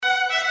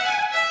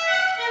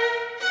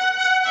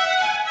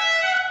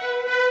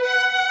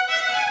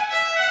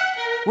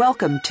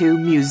Welcome to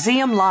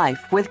Museum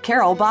Life with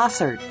Carol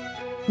Bossert.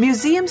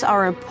 Museums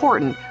are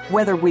important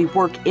whether we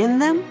work in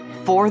them,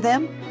 for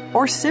them,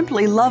 or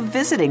simply love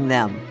visiting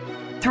them.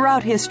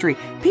 Throughout history,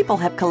 people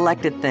have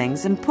collected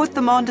things and put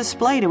them on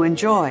display to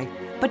enjoy.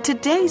 But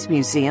today's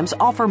museums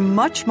offer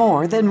much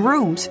more than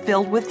rooms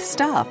filled with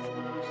stuff.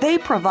 They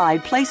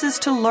provide places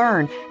to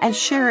learn and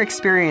share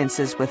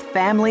experiences with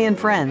family and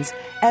friends,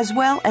 as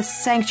well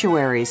as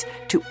sanctuaries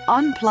to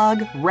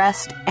unplug,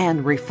 rest,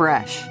 and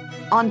refresh.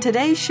 On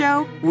today's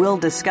show, we'll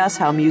discuss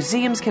how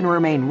museums can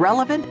remain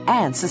relevant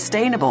and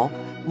sustainable,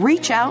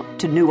 reach out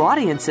to new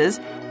audiences,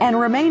 and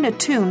remain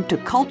attuned to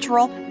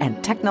cultural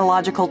and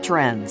technological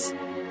trends.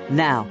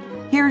 Now,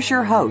 here's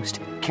your host,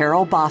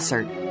 Carol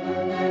Bossert.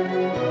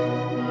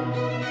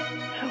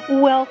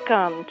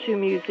 Welcome to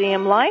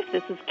Museum Life.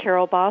 This is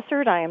Carol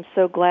Bossert. I am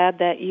so glad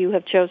that you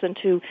have chosen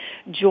to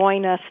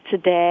join us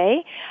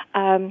today.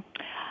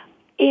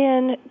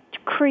 In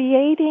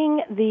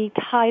creating the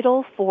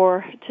title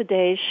for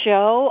today's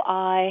show,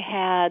 I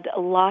had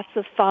lots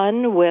of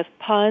fun with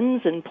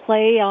puns and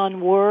play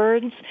on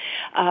words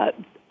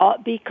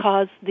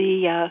because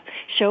the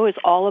show is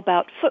all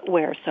about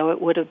footwear, so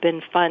it would have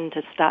been fun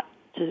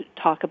to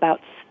talk about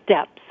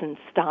steps and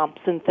stomps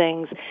and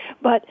things.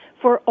 But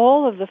for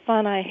all of the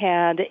fun I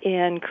had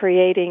in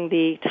creating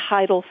the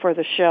title for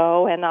the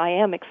show, and I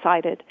am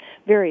excited,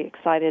 very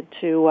excited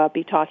to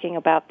be talking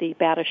about the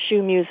Bata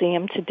Shoe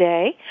Museum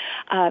today,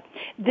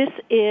 this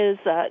is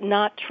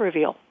not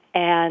trivial.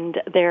 And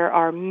there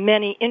are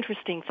many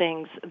interesting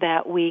things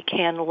that we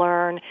can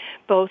learn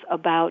both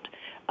about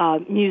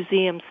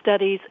museum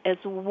studies as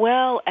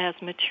well as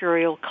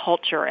material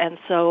culture. And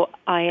so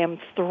I am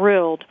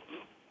thrilled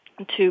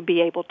to be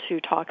able to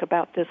talk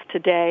about this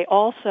today.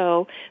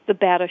 Also, the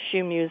Bata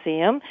Shoe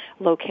Museum,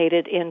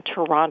 located in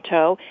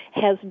Toronto,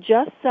 has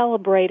just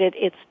celebrated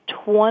its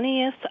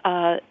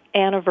 20th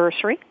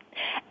anniversary,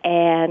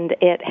 and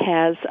it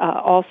has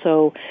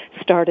also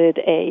started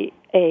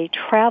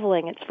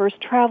its first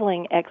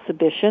traveling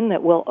exhibition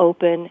that will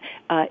open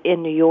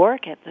in New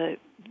York at the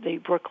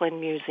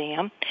Brooklyn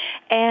Museum.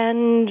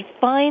 And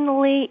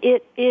finally,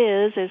 it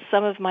is, as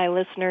some of my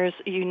listeners,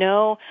 you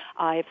know,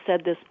 I've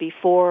said this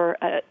before,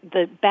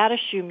 the Bata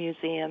Shoe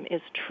Museum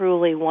is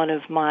truly one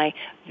of my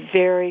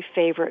very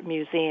favorite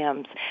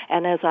museums.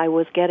 And as I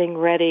was getting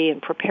ready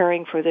and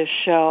preparing for this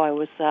show, I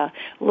was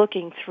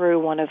looking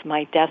through one of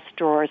my desk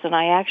drawers, and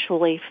I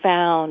actually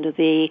found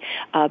the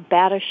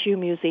Bata Shoe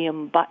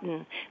Museum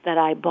button that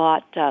I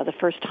bought the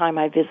first time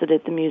I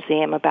visited the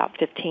museum about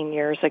 15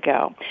 years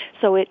ago.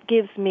 So it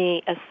gives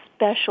me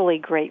especially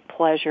great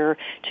pleasure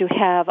to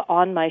have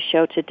on my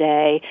show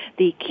today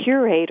the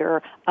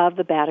curator of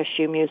the Bata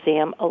Shoe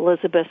Museum,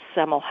 Elizabeth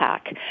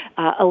Semmelhack.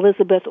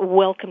 Elizabeth,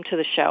 welcome to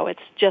the show. It's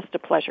just a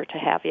pleasure to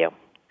have you.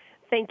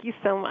 Thank you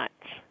so much.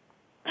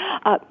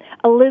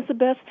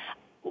 Elizabeth,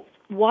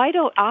 why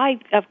don't I,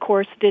 of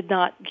course, did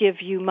not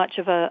give you much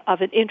of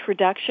an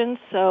introduction,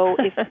 so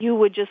if you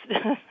would just,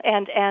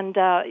 and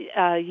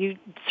you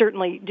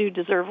certainly do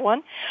deserve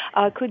one,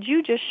 could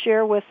you just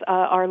share with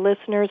our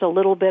listeners a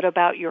little bit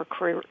about your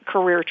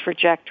career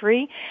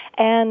trajectory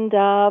and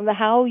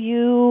how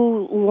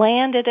you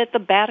landed at the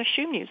Bata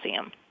Shoe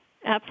Museum?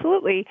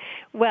 Absolutely.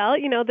 Well,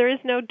 there is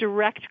no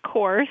direct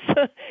course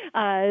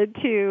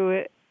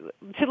to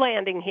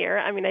landing here.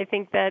 I mean, I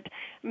think that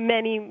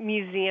many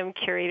museum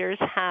curators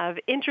have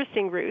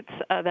interesting routes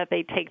that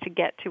they take to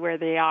get to where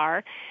they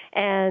are.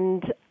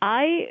 And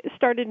I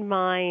started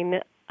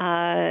mine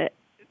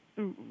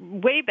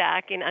way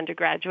back in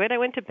undergraduate. I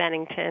went to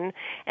Bennington,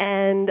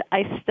 and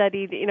I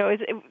studied,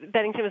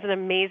 Bennington was an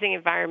amazing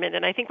environment.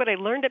 And I think what I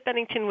learned at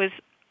Bennington was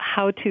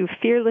how to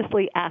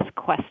fearlessly ask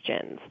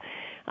questions.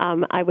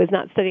 I was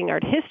not studying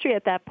art history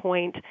at that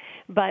point,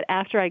 but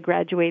after I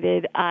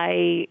graduated,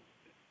 I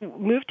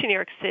moved to New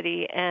York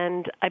City,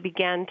 and I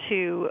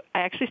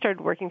actually started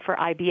working for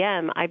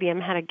IBM.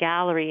 IBM had a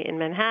gallery in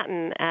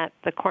Manhattan at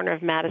the corner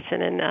of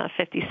Madison and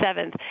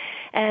 57th.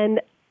 And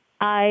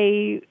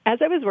as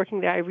I was working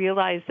there, I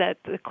realized that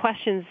the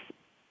questions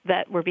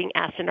that were being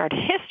asked in art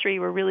history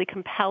were really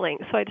compelling.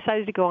 So I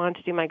decided to go on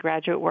to do my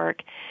graduate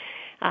work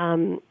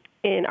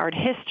in art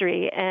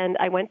history, and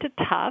I went to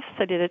Tufts.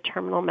 I did a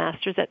terminal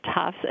master's at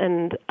Tufts,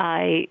 and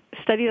I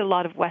studied a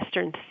lot of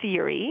Western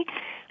theory.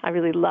 I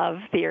really love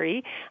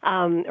theory,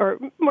 or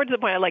more to the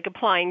point, I like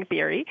applying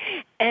theory.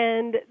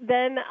 And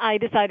then I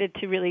decided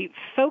to really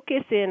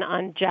focus in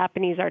on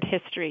Japanese art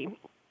history.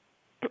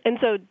 And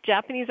so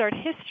Japanese art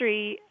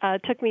history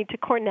took me to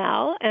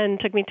Cornell and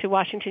took me to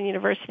Washington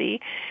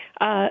University,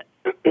 to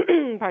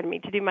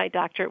do my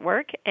doctorate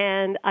work.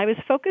 And I was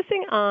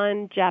focusing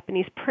on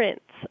Japanese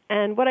prints.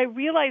 And what I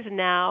realize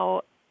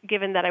now,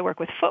 given that I work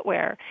with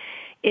footwear,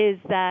 is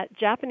that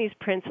Japanese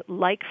prints,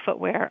 like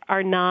footwear,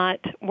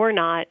 were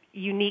not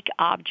unique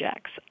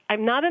objects.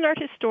 I'm not an art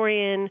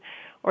historian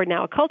or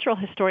now a cultural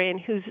historian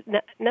who's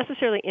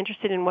necessarily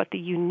interested in what the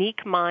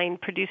unique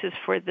mind produces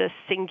for the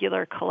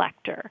singular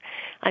collector.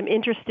 I'm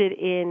interested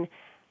in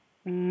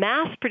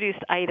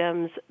mass-produced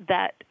items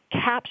that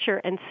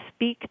capture and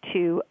speak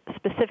to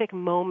specific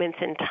moments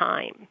in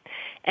time.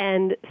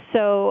 And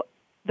so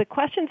the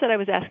questions that I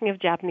was asking of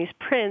Japanese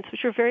prints,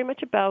 which were very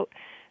much about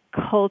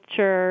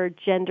culture,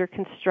 gender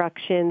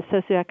construction,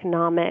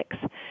 socioeconomics,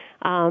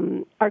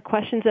 are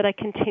questions that I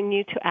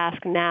continue to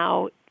ask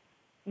now,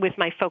 with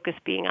my focus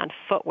being on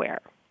footwear.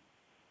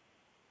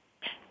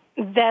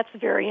 That's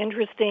very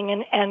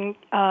interesting, and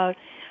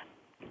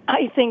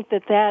I think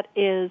that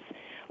is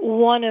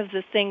one of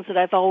the things that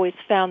I've always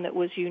found that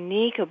was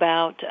unique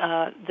about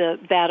the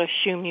Bata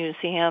Shoe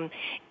Museum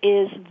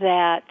is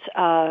that,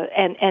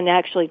 and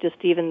actually just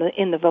even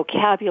in the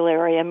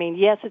vocabulary, I mean,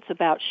 yes, it's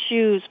about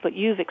shoes, but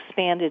you've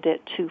expanded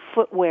it to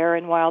footwear,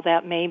 and while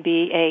that may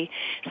be a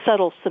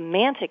subtle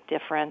semantic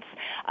difference,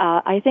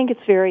 I think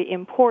it's very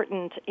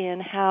important in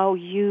how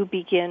you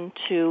begin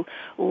to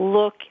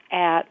look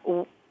at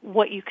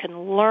what you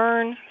can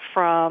learn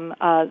from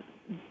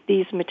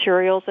these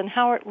materials and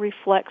how it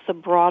reflects a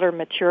broader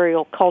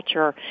material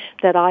culture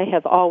that I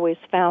have always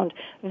found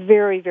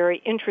very,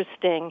 very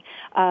interesting.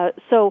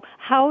 So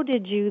how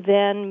did you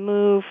then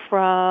move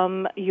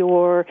from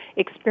your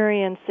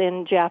experience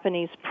in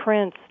Japanese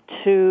prints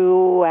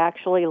to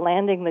actually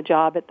landing the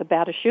job at the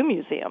Bata Shoe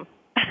Museum?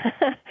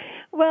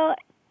 Well,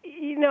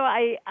 you know,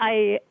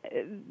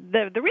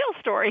 the real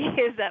story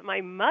is that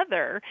my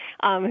mother,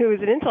 who was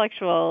an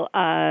intellectual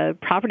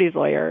properties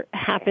lawyer,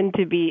 happened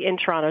to be in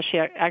Toronto. She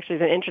actually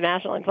is an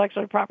international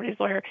intellectual properties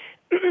lawyer,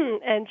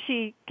 and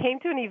she came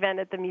to an event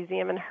at the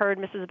museum and heard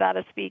Mrs.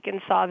 Bata speak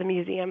and saw the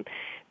museum.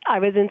 I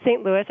was in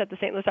St. Louis at the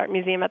St. Louis Art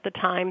Museum at the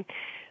time,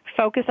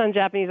 focused on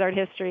Japanese art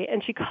history,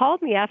 and she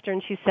called me after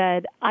and she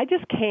said, I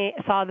just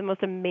saw the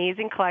most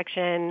amazing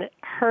collection,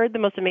 heard the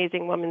most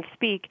amazing woman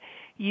speak.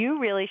 You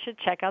really should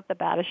check out the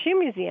Bata Shoe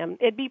Museum.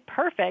 It'd be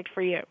perfect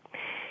for you.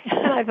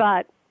 And I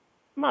thought,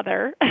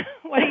 Mother,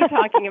 what are you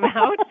talking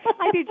about?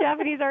 I do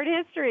Japanese art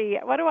history.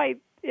 What do I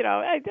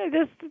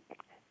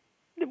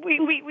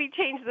we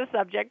changed the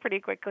subject pretty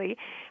quickly.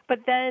 But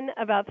then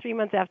about 3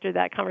 months after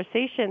that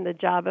conversation, the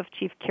job of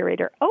chief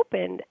curator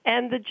opened,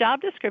 and the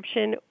job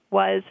description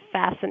was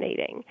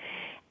fascinating.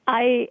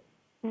 I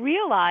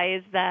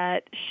realized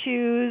that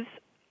shoes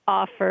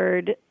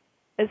offered,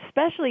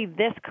 especially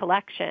this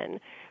collection,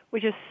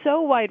 which is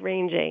so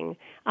wide-ranging,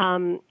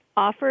 could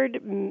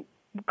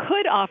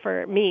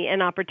offer me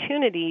an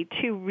opportunity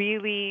to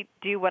really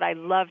do what I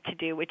love to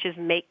do, which is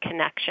make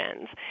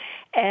connections.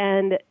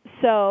 And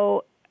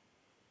so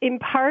in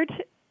part,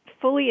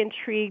 fully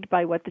intrigued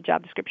by what the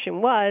job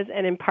description was,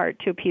 and in part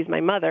to appease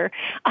my mother,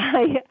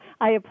 I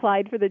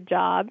applied for the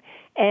job,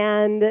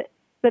 and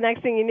the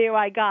next thing you knew,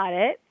 I got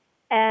it.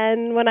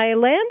 And when I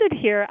landed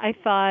here, I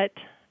thought,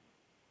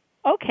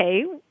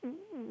 okay,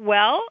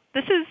 well,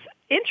 this is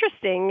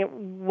interesting.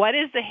 What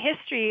is the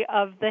history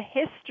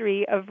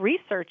of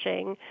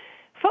researching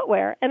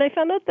footwear? And I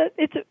found out that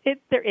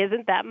there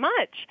isn't that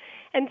much.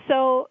 And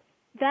so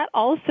that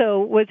also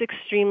was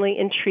extremely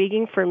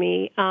intriguing for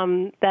me,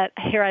 that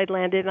here I'd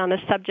landed on a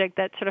subject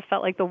that sort of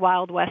felt like the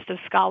Wild West of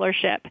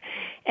scholarship,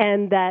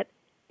 and that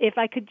if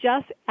I could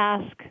just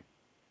ask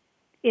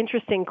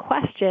interesting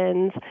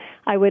questions,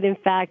 I would in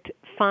fact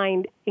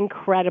find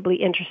incredibly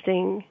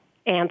interesting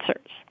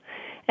answers.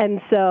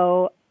 And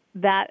so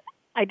that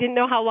I didn't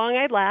know how long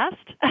I'd last,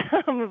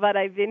 but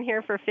I've been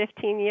here for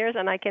 15 years,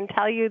 and I can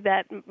tell you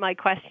that my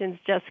questions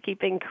just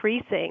keep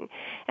increasing.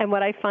 And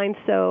what I find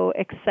so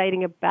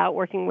exciting about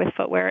working with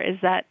footwear is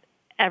that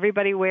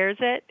everybody wears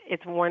it.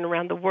 It's worn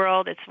around the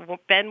world. It's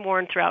been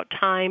worn throughout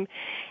time.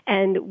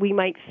 And we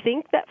might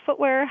think that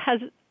footwear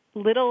has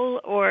little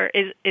or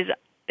is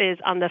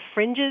on the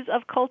fringes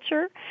of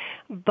culture,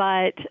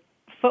 but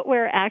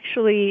footwear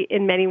actually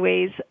in many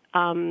ways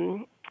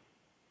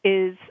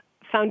is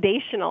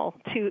foundational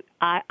to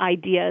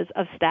ideas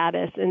of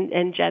status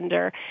and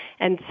gender.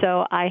 And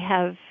so I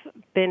have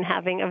been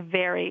having a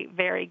very,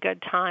 very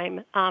good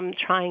time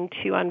trying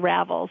to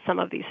unravel some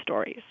of these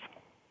stories.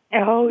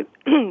 Oh,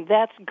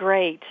 that's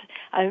great.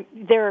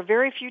 There are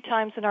very few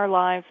times in our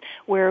lives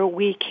where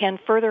we can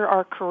further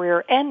our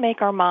career and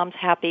make our moms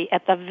happy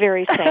at the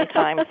very same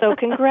time. So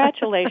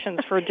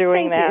congratulations for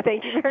doing that.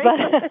 Thank you very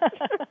much.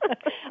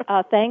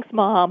 Thanks,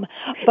 Mom.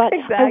 But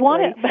exactly. I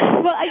want to.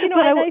 Well,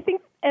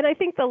 I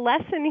think the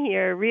lesson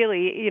here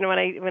really,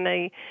 when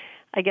I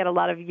get a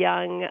lot of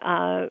young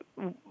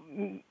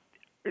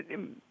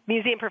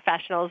museum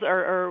professionals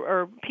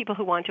or people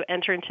who want to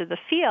enter into the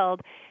field,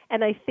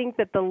 and I think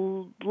that the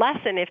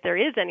lesson, if there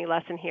is any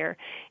lesson here,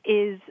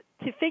 is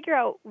to figure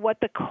out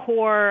what the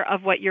core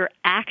of what you're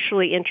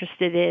actually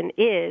interested in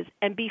is,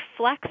 and be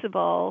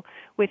flexible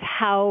with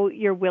how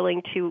you're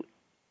willing to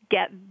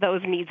get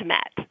those needs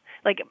met.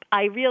 Like,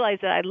 I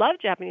realized that I love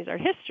Japanese art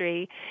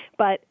history,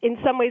 but in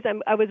some ways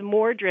I was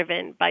more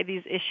driven by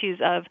these issues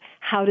of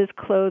how does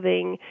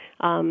clothing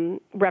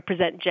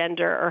represent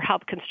gender or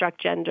help construct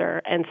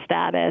gender and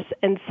status.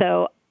 And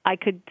so I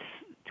could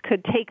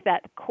take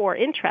that core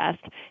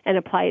interest and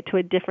apply it to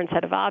a different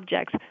set of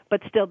objects,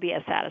 but still be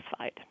as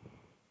satisfied.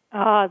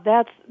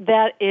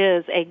 That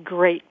is a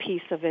great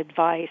piece of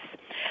advice.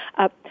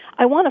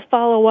 I want to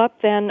follow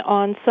up then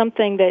on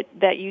something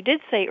that you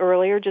did say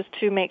earlier, just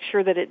to make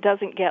sure that it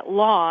doesn't get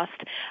lost.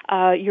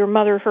 Your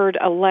mother heard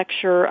a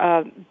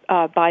lecture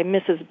by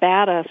Mrs.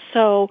 Bata.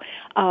 So,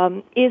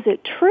 is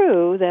it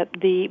true that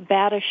the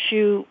Bata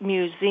Shoe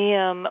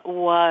Museum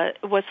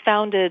was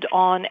founded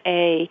on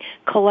a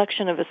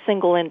collection of a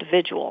single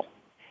individual?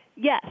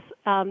 Yes,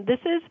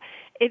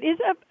 it is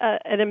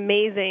an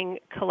amazing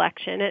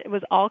collection. It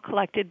was all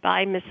collected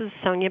by Mrs.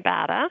 Sonia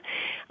Bata.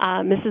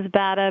 Mrs.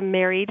 Bata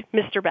married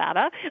Mr.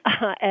 Bata,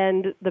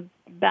 and the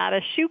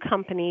Bata Shoe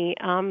Company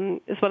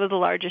is one of the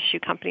largest shoe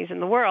companies in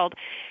the world.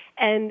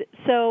 And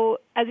so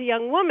as a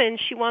young woman,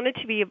 she wanted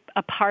to be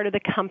a part of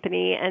the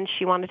company, and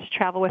she wanted to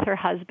travel with her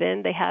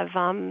husband. They have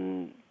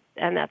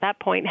and at that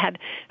point had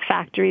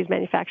factories,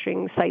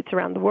 manufacturing sites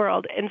around the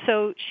world. And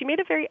so she made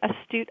a very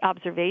astute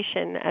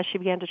observation as she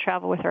began to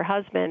travel with her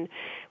husband,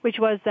 which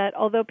was that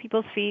although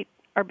people's feet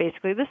are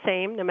basically the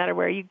same no matter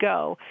where you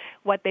go,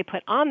 what they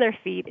put on their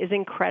feet is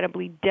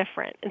incredibly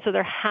different. And so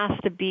there has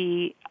to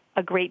be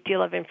a great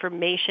deal of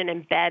information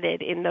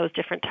embedded in those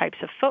different types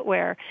of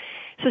footwear.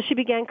 So she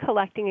began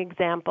collecting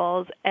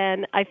examples,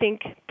 and I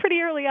think pretty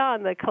early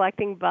on the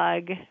collecting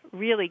bug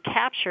really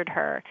captured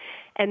her.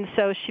 And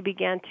so she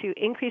began to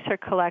increase her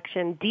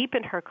collection,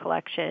 deepen her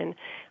collection.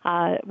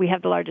 We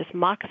have the largest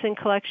moccasin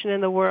collection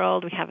in the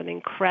world. We have an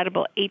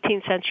incredible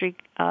 18th century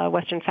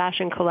Western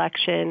fashion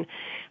collection.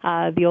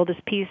 The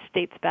oldest piece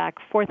dates back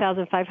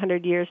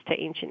 4,500 years to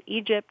ancient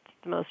Egypt.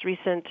 The most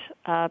recent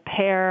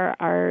pair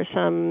are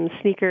some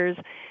sneakers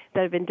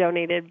that have been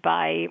donated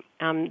by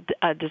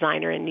a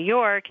designer in New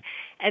York.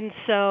 And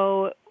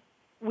so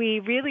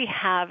we really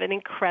have an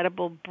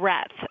incredible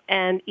breadth,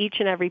 and each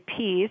and every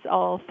piece,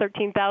 all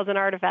 13,000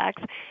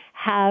 artifacts,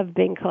 have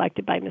been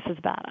collected by Mrs.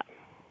 Bata.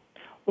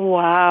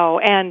 Wow.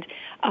 And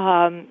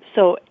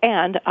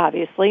and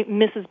obviously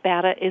Mrs.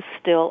 Bata is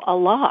still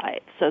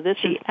alive. So this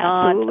She is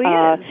not, absolutely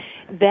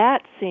is.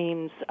 That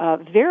seems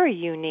very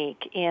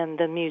unique in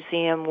the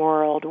museum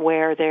world,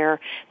 where there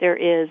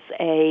is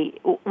a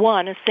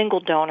single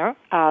donor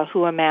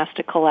who amassed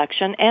a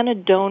collection, and a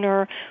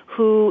donor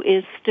who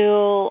is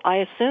still, I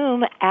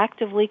assume,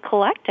 actively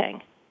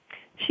collecting.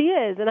 She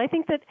is, and I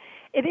think that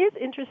it is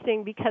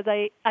interesting because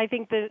I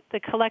think the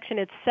collection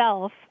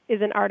itself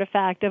is an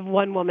artifact of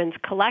one woman's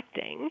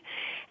collecting.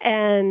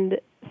 And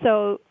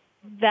so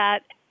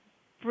that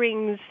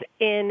brings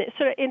in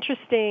sort of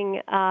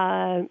interesting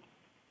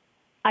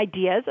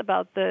ideas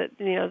about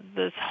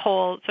this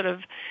whole sort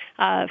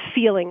of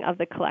feeling of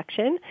the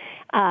collection.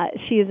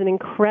 She is an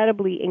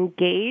incredibly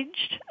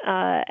engaged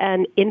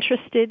and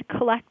interested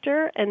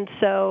collector, and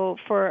so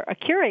for a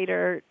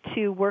curator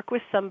to work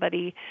with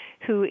somebody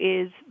who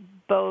is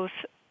both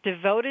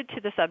devoted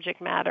to the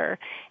subject matter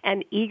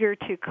and eager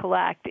to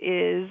collect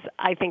is,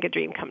 I think, a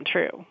dream come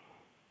true.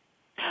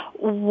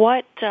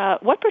 What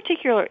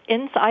particular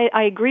insight?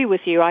 I agree with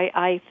you.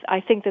 I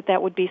think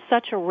that would be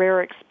such a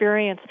rare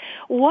experience.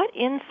 What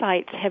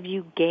insights have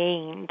you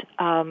gained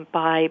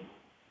by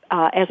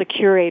as a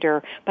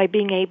curator by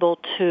being able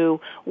to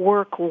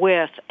work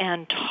with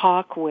and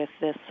talk with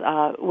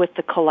with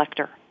the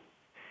collector?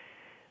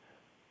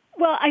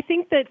 Well, I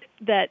think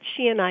that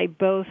she and I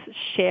both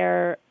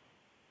share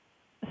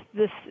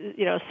this,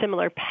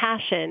 similar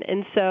passion.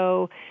 And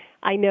so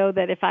I know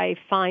that if I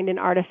find an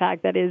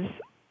artifact that is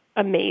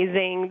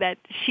amazing, that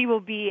she will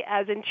be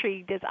as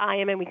intrigued as I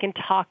am, and we can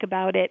talk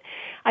about it.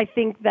 I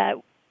think that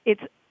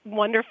it's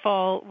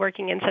wonderful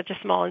working in such a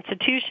small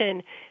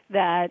institution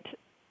that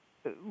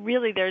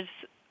really there's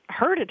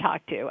her to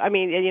talk to. I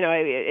mean,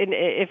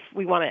 if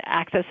we want to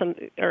access some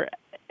or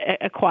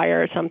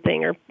acquire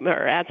something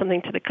or add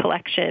something to the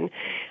collection,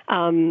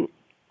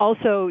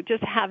 also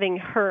just having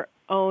her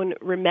own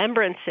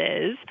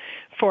remembrances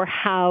for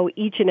how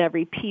each and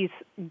every piece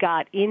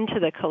got into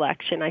the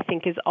collection, I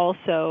think is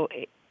also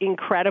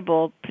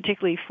incredible,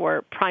 particularly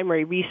for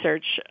primary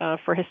research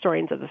for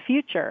historians of the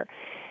future.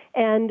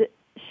 And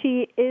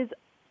she is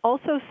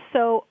also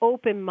so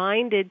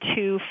open-minded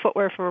to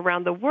footwear from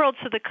around the world,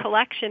 so the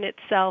collection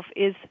itself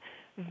is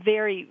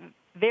very,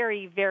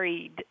 very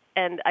varied,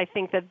 and I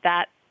think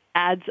that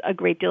adds a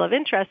great deal of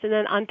interest. And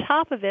then on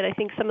top of it, I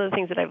think some of the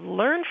things that I've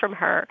learned from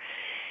her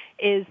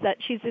is that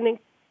she's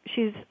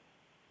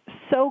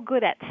so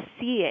good at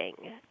seeing.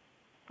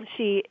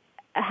 She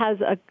has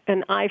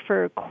an eye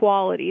for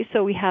quality,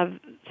 so we have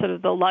sort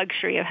of the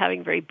luxury of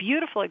having very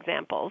beautiful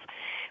examples,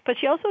 but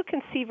she also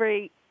can see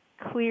very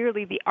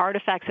clearly the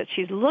artifacts that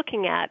she's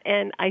looking at,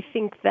 and I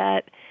think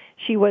that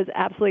she was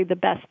absolutely the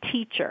best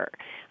teacher.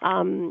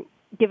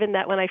 Given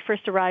that when I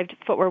first arrived,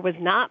 footwear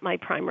had not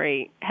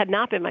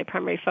been my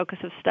primary focus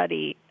of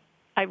study,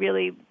 I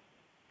really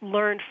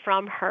learned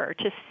from her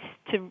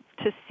to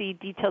see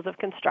details of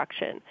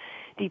construction,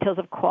 details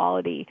of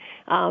quality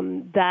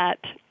that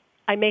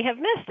I may have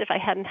missed if I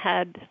hadn't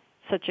had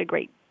such a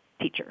great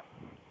teacher.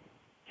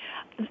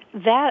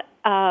 That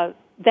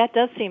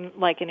does seem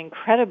like an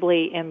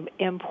incredibly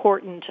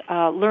important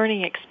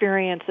learning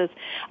experience,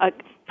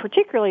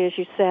 particularly as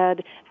you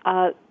said,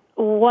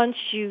 once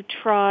you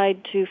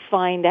tried to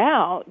find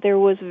out, there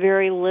was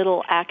very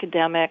little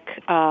academic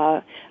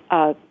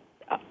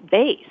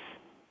base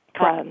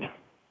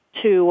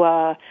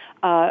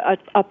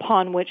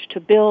upon which to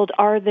build.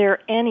 Are there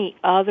any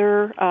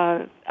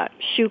other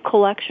shoe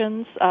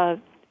collections,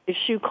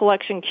 shoe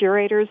collection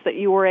curators that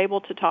you were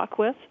able to talk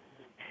with?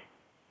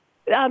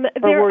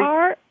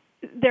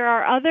 There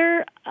are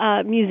other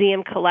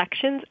museum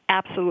collections,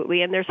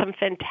 absolutely, and there's some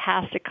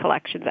fantastic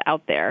collections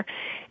out there.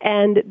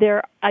 And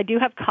I do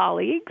have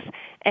colleagues,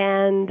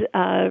 and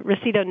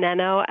Rosito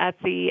Neno at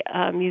the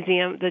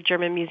museum, the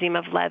German Museum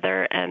of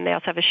Leather, and they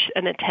also have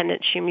an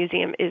attendant shoe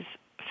museum, is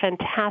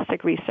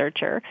fantastic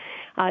researcher.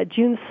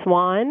 June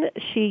Swan,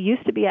 she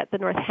used to be at the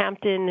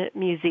Northampton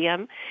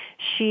Museum.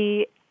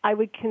 I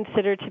would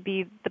consider to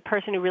be the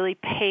person who really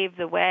paved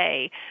the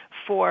way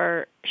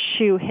for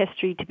shoe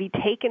history to be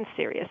taken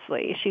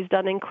seriously. She's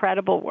done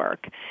incredible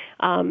work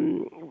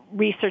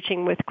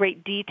researching with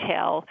great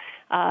detail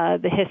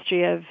the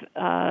history of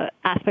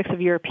aspects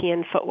of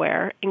European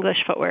footwear.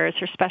 English footwear is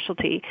her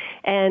specialty.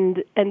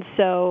 And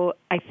so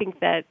I think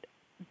that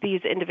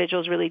these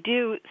individuals really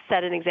do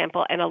set an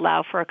example and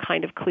allow for a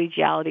kind of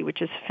collegiality,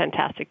 which is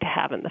fantastic to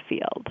have in the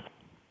field.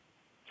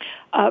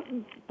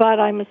 But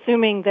I'm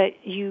assuming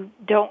that you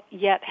don't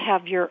yet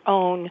have your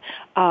own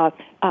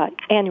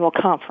annual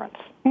conference.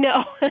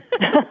 No.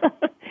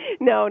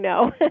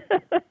 No.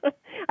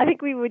 I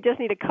think we would just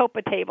need a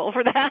Copa table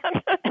for that.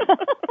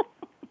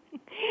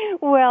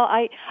 Well,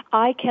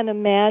 I can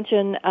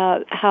imagine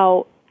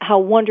how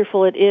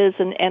wonderful it is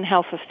and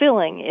how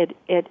fulfilling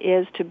it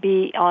is to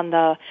be on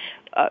the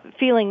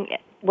feeling,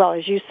 well,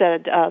 as you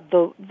said,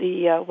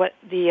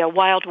 the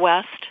Wild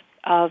West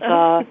of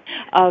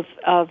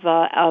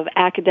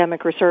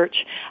academic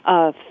research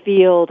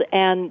field,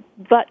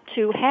 but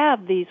to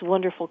have these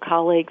wonderful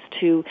colleagues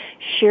to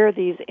share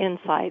these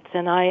insights,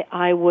 and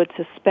I would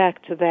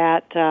suspect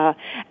that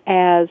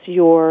as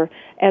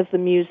the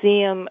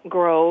museum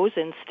grows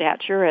in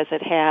stature as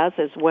it has,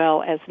 as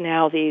well as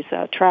now these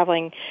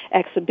traveling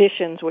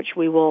exhibitions, which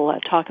we will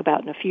talk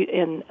about in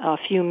a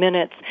few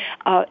minutes,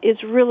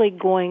 is really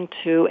going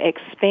to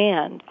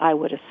expand, I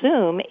would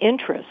assume,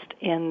 interest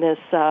in this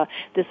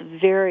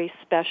very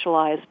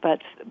specialized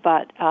but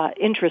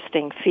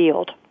interesting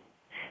field.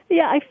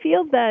 Yeah, I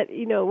feel that,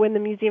 when the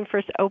museum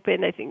first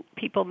opened, I think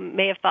people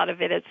may have thought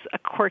of it as a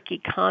quirky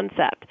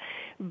concept.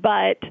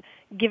 But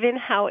given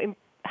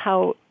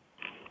how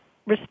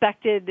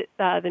respected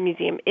the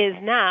museum is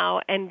now,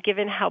 and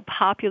given how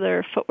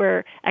popular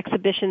footwear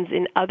exhibitions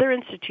in other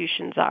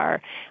institutions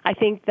are, I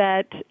think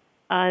that,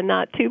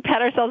 not to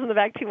pat ourselves on the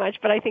back too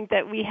much, but I think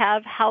that we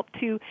have helped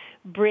to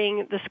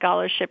bring the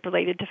scholarship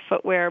related to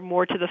footwear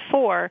more to the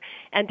fore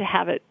and to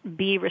have it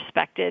be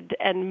respected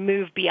and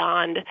move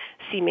beyond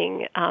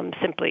seeming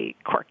simply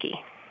quirky.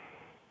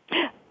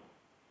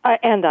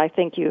 And I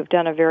think you've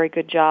done a very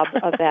good job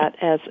of that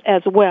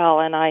as well.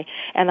 And I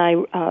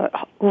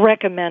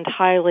recommend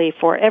highly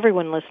for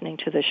everyone listening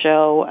to the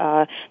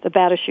show. The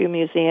Bata Shoe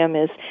Museum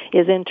is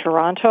in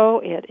Toronto.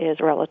 It is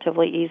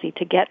relatively easy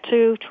to get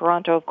to.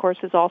 Toronto, of course,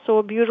 is also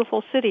a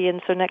beautiful city.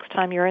 And so next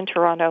time you're in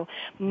Toronto,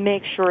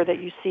 make sure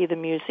that you see the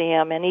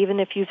museum. And even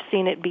if you've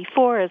seen it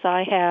before, as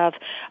I have,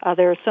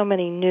 there are so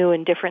many new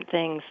and different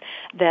things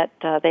that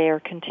they are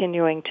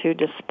continuing to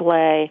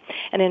display.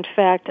 And in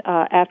fact,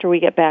 after we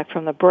get back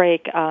from the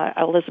break,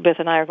 Elizabeth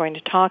and I are going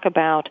to talk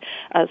about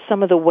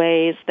some of the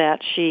ways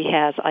that she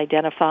has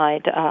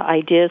identified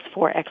ideas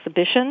for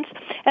exhibitions,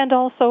 and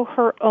also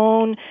her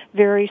own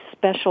very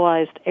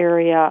specialized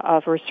area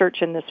of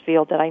research in this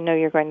field that I know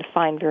you're going to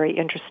find very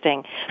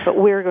interesting. But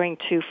we're going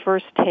to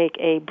first take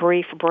a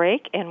brief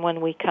break, and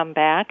when we come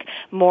back,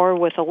 more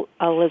with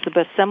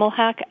Elizabeth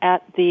Semmelhack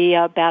at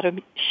the Bata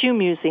Shoe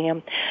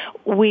Museum.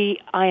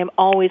 I am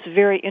always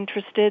very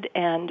interested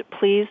and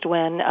pleased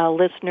when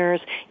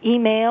listeners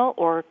email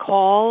or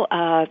call,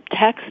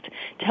 text,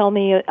 tell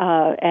me,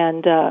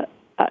 and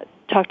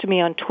talk to me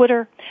on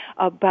Twitter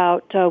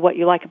about what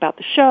you like about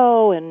the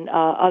show and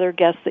other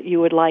guests that you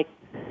would like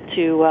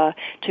to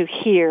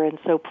hear. And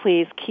so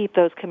please keep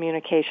those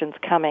communications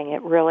coming.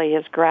 It really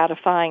is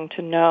gratifying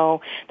to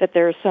know that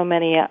there are so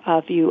many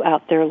of you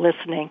out there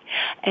listening.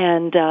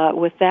 And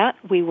with that,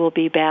 we will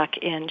be back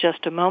in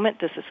just a moment.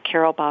 This is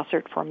Carol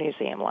Bossert for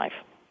Museum Life.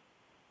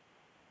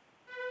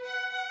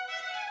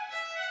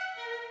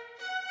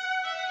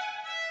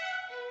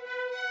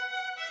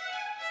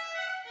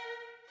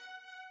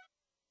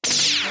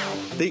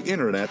 The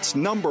Internet's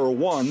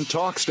 #1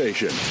 talk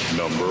station.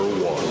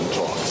 #1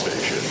 talk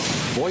station.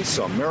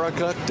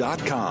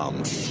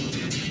 VoiceAmerica.com.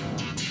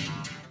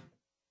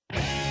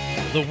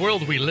 The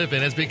world we live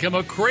in has become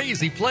a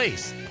crazy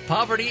place.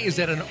 Poverty is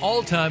at an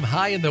all-time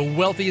high in the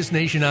wealthiest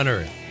nation on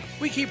earth.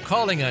 We keep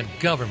calling on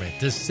government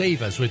to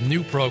save us with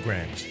new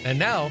programs. And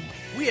now,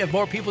 we have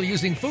more people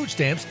using food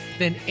stamps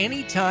than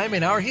any time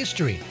in our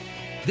history.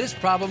 This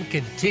problem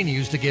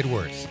continues to get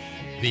worse.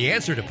 The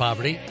answer to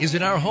poverty is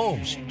in our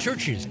homes,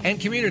 churches, and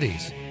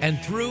communities, and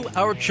through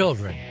our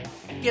children.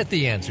 Get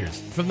the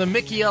answers from The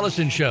Mickey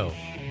Ellison Show,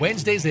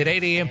 Wednesdays at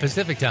 8 a.m.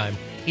 Pacific Time,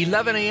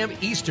 11 a.m.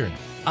 Eastern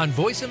on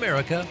Voice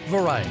America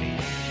Variety.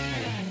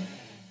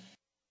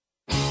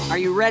 Are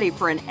you ready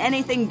for an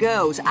anything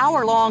goes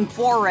hour-long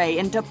foray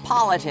into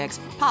politics,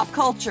 pop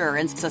culture,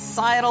 and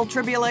societal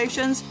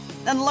tribulations?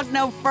 Then look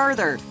no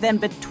further than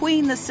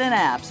Between the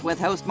Synapses with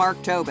host Mark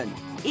Tobin.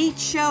 Each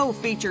show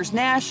features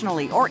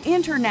nationally or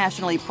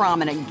internationally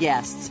prominent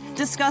guests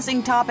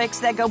discussing topics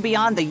that go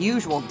beyond the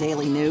usual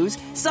daily news,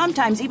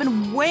 sometimes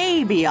even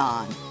way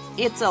beyond.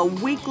 It's a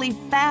weekly,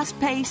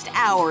 fast-paced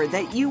hour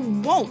that you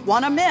won't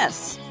want to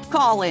miss.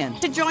 Call in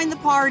to join the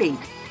party.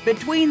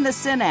 Between the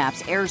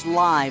Synapses airs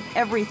live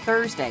every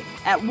Thursday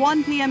at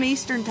 1 p.m.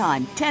 Eastern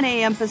Time, 10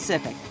 a.m.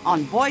 Pacific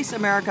on Voice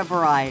America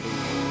Variety.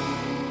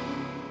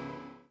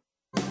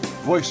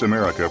 Voice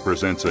America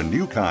presents a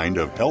new kind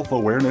of health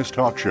awareness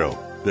talk show,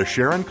 the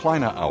Sharon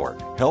Kleina Hour,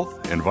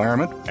 Health,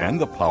 Environment, and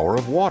the Power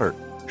of Water.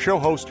 Show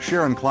host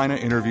Sharon Kleina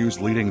interviews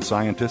leading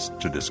scientists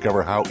to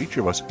discover how each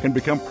of us can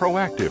become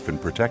proactive in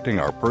protecting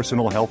our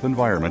personal health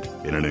environment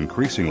in an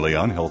increasingly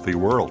unhealthy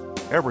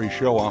world. Every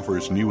show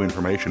offers new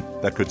information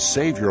that could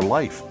save your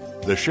life.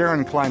 The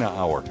Sharon Kleina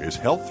Hour is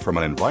health from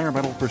an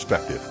environmental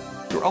perspective,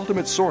 your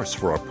ultimate source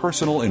for a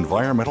personal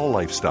environmental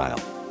lifestyle.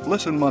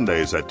 Listen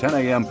Mondays at 10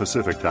 a.m.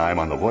 Pacific Time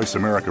on the Voice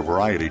America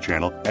Variety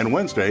Channel and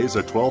Wednesdays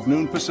at 12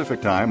 noon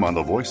Pacific Time on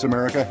the Voice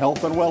America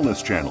Health and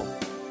Wellness Channel.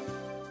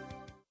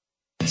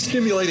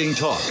 Stimulating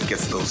talk. It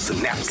gets those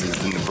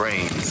synapses in the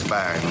brain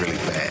firing really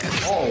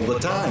fast. All the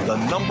time. The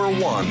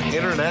 #1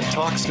 Internet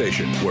talk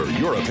station where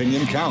your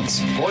opinion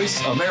counts.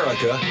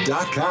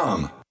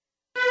 VoiceAmerica.com.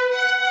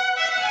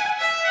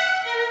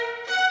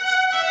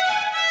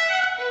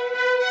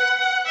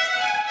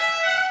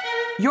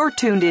 You're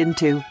tuned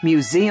into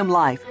Museum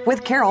Life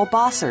with Carol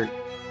Bossert.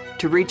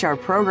 To reach our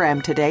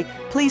program today,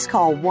 please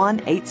call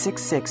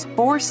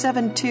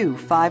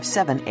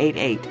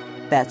 1-866-472-5788.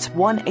 That's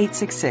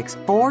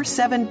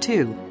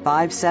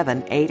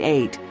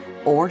 1-866-472-5788.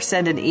 Or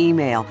send an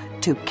email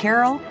to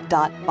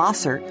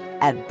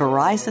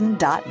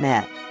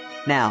carol.bossert@verizon.net.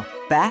 Now,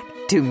 back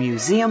to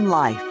Museum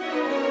Life.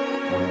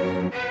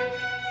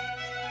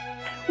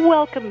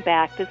 Welcome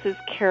back. This is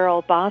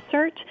Carol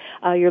Bossert.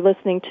 You're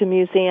listening to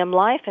Museum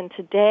Life, and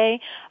today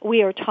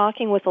we are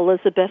talking with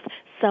Elizabeth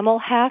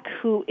Semmelhack,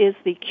 who is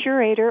the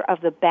curator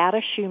of the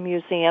Bata Shoe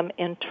Museum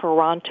in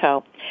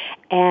Toronto.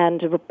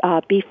 And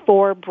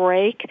before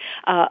break,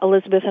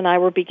 Elizabeth and I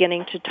were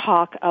beginning to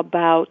talk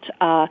about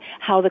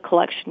how the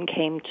collection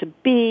came to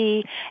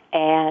be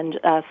and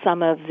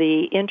some of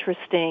the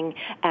interesting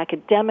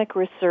academic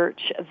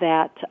research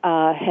that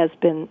has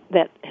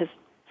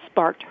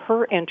sparked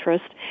her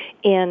interest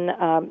in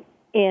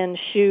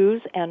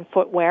shoes and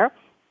footwear.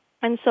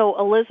 And so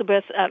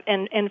Elizabeth,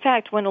 and in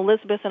fact, when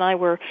Elizabeth and I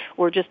were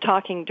just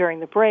talking during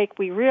the break,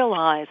 we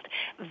realized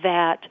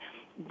that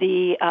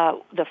the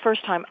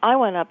first time I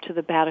went up to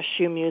the Bata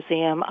Shoe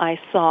Museum, I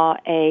saw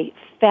a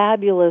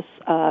fabulous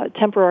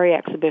temporary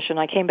exhibition.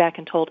 I came back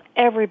and told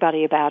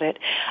everybody about it,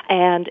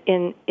 and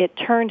it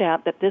turned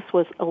out that this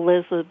was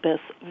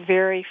Elizabeth's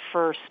very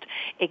first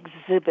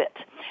exhibit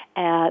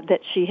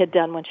that she had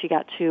done when she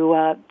got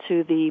to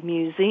the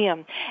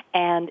museum,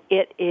 and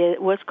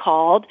it was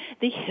called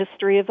The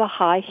History of the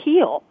High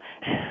Heel.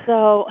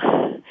 So,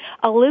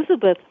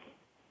 Elizabeth.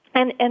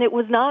 And it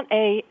was not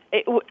it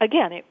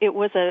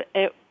was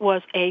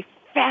a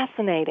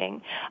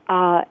fascinating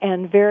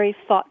and very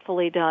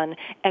thoughtfully done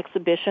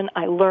exhibition.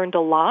 I learned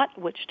a lot,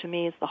 which to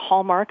me is the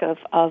hallmark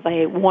of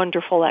a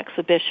wonderful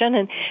exhibition.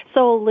 And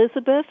so,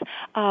 Elizabeth,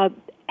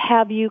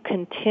 have you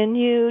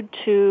continued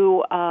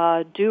to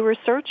do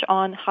research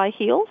on high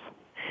heels?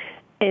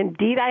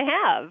 Indeed, I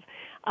have.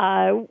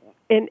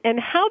 And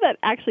how that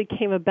actually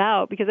came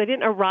about, because I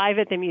didn't arrive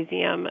at the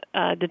museum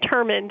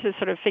determined to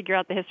sort of figure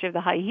out the history of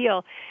the high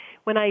heel.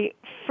 When I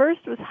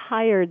first was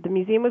hired, the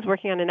museum was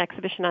working on an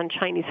exhibition on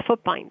Chinese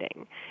foot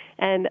binding.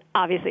 And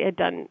obviously I'd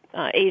done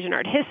Asian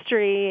art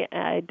history.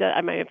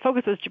 My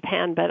focus was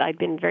Japan, but I'd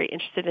been very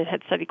interested and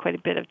had studied quite a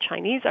bit of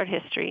Chinese art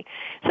history.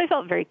 So I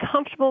felt very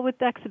comfortable with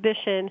the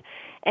exhibition.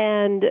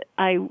 And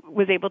I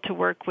was able to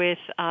work with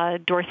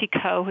Dorothy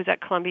Coe, who's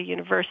at Columbia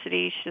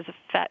University. She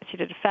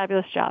did a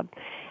fabulous job.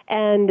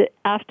 And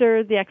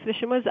after the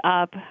exhibition was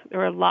up, there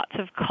were lots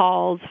of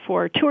calls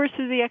for tours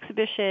through the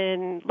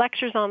exhibition,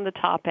 lectures on the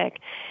topic.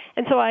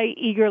 And so I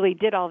eagerly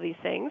did all these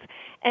things.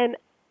 And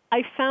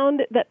I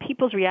found that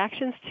people's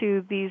reactions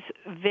to these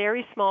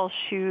very small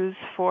shoes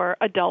for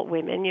adult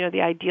women,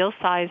 the ideal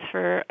size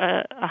for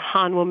a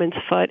Han woman's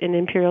foot in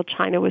Imperial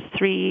China was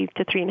 3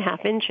 to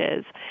 3.5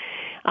 inches.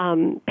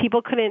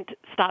 People couldn't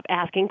stop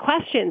asking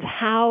questions.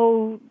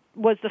 How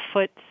was the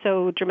foot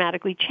so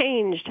dramatically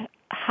changed?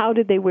 How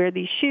did they wear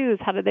these shoes?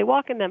 How did they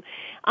walk in them?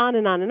 On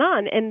and on and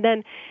on.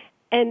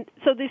 And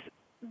so these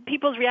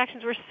people's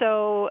reactions were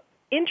so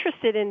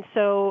interested in,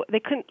 so they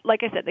couldn't,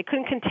 like I said, they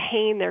couldn't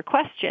contain their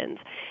questions.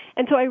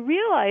 And so I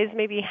realized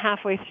maybe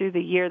halfway through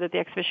the year that the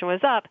exhibition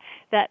was up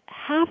that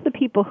half the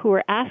people who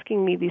were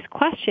asking me these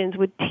questions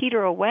would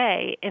teeter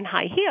away in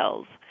high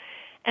heels.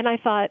 And I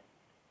thought,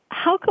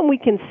 how come we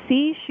can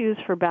see shoes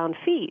for bound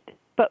feet,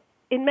 but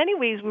in many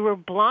ways, we were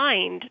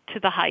blind to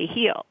the high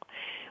heel.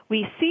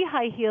 We see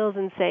high heels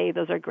and say,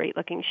 those are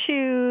great-looking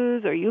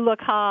shoes, or you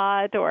look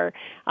hot, or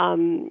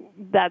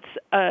that's,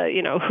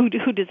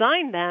 who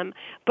designed them.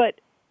 But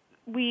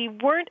we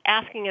weren't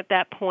asking at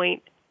that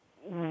point,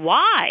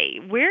 why?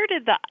 Where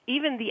did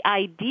even the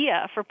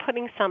idea for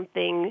putting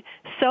something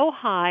so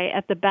high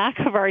at the back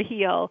of our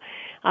heel,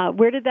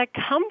 where did that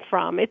come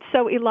from? It's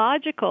so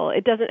illogical.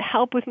 It doesn't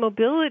help with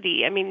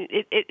mobility. I mean,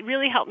 it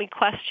really helped me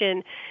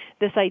question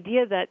this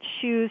idea that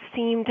shoes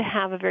seem to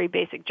have a very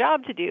basic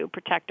job to do,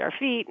 protect our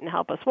feet and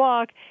help us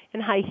walk,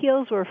 and high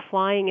heels were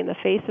flying in the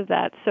face of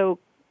that so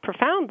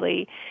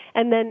profoundly.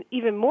 And then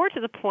even more to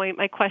the point,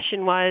 my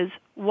question was,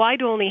 why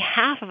do only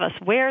half of us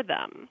wear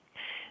them?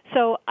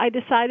 So I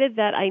decided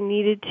that I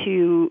needed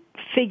to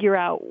figure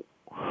out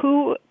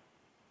who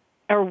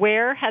or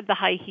where had the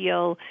high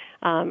heel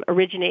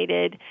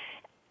originated,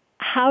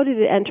 how did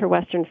it enter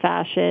Western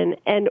fashion,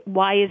 and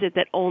why is it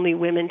that only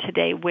women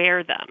today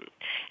wear them?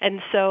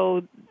 And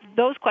so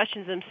those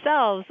questions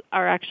themselves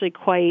are actually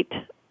quite,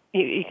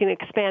 you can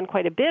expand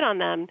quite a bit on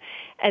them.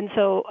 And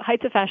so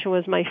Heights of Fashion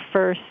was my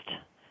first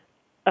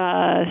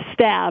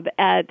stab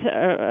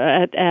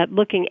at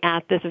looking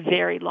at this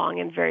very long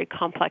and very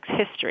complex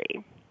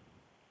history.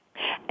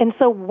 And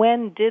so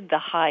when did the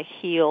high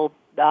heel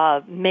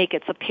make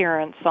its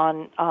appearance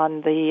on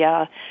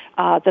the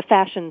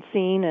fashion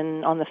scene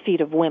and on the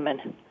feet of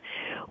women?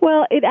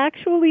 Well, it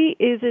actually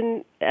is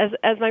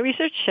as my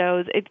research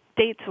shows, it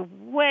dates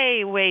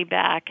way, way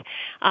back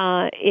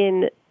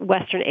in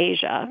Western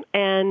Asia.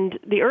 And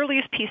the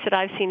earliest piece that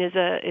I've seen is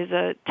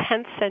a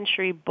 10th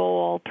century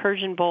bowl,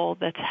 Persian bowl,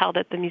 that's held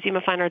at the Museum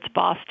of Fine Arts,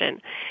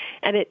 Boston.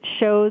 And it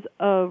shows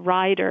a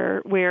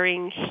rider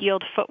wearing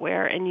heeled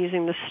footwear and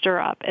using the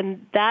stirrup.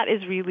 And that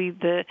is really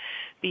that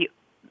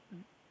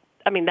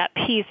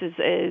piece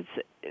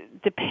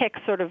depicts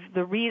sort of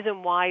the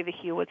reason why the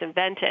heel was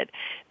invented.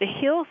 The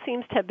heel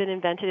seems to have been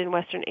invented in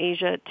Western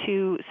Asia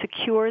to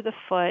secure the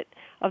foot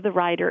of the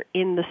rider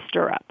in the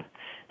stirrup.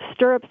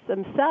 Stirrups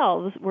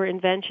themselves were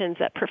inventions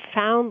that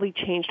profoundly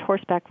changed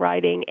horseback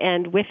riding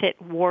and with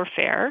it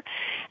warfare.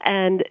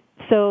 And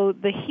so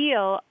the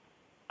heel,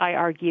 I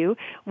argue,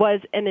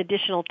 was an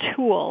additional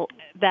tool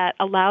that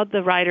allowed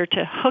the rider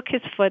to hook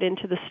his foot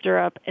into the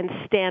stirrup and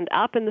stand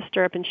up in the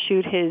stirrup and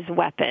shoot his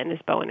weapon, his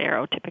bow and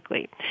arrow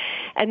typically.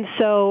 And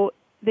so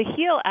the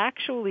heel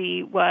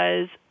actually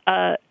was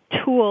a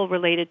tool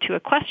related to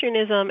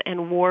equestrianism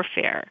and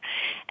warfare,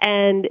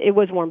 and it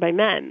was worn by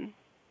men.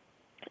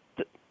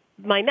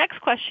 My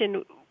next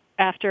question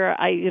after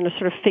I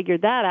sort of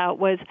figured that out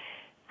was,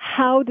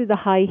 how did the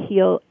high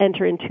heel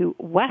enter into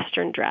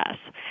Western dress?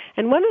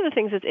 And one of the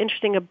things that's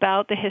interesting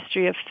about the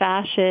history of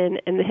fashion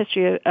and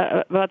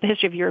about the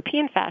history of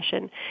European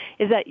fashion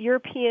is that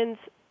Europeans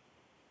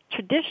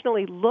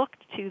traditionally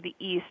looked to the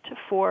East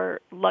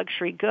for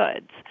luxury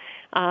goods.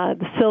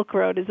 The Silk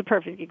Road is a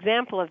perfect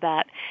example of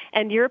that.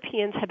 And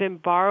Europeans have been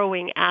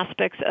borrowing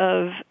aspects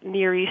of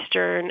Near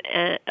Eastern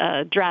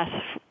dress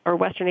or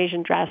Western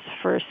Asian dress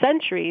for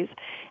centuries.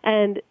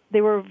 And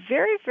they were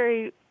very,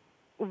 very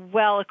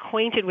well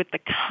acquainted with the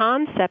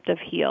concept of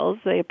heels.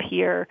 They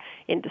appear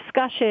in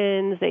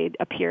discussions, they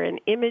appear in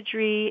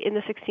imagery in the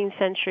 16th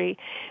century,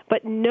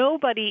 but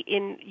nobody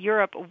in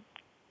Europe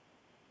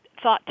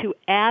thought to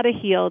add a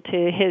heel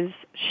to his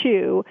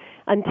shoe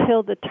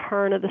until the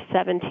turn of the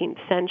 17th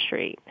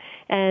century.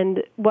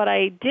 And what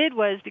I did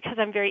was, because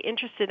I'm very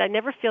interested, I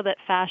never feel that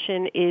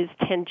fashion is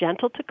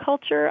tangential to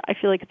culture. I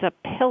feel like it's a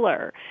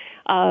pillar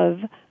of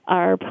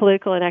our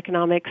political and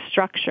economic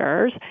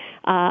structures.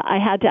 I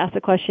had to ask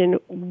the question,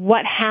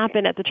 what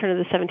happened at the turn of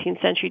the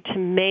 17th century to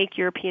make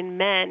European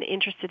men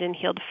interested in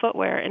heeled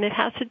footwear? And it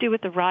has to do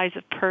with the rise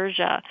of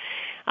Persia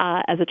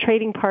as a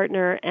trading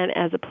partner and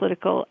as a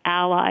political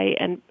ally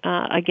and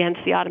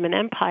against the Ottoman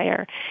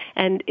Empire.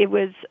 And it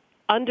was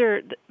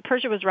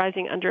Persia was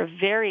rising under a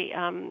very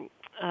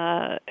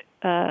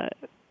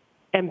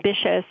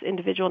ambitious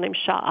individual named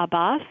Shah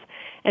Abbas,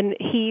 and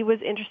he was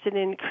interested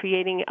in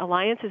creating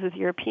alliances with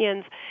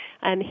Europeans,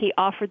 and he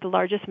offered the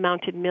largest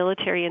mounted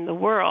military in the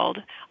world,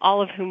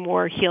 all of whom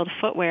wore heeled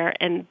footwear.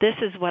 And this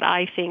is what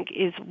I think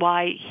is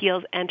why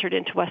heels entered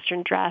into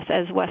Western dress,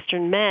 as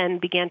Western men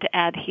began to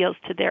add heels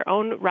to their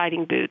own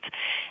riding boots,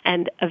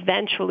 and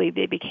eventually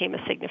they became a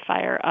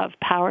signifier of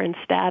power and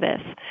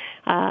status.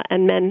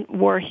 And men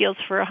wore heels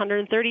for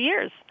 130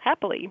 years,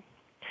 happily.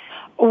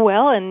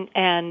 Well,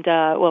 and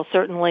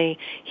certainly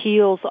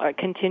heels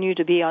continue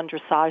to be on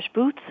dressage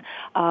boots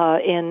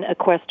in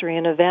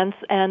equestrian events.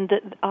 And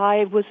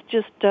I was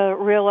just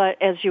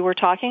as you were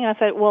talking, I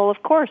thought, well,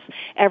 of course,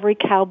 every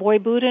cowboy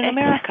boot in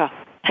America.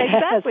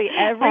 Exactly,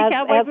 every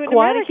cowboy boot in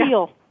America. A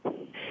heel.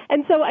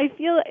 And so I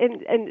feel,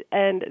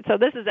 and so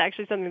this is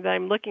actually something that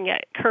I'm looking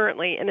at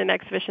currently in an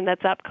exhibition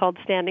that's up called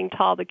Standing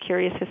Tall, The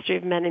Curious History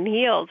of Men in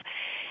Heels.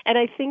 And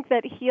I think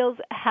that heels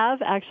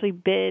have actually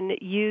been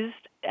used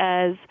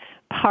as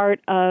part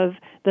of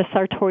the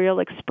sartorial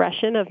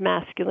expression of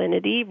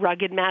masculinity,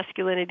 rugged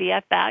masculinity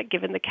at that,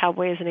 given the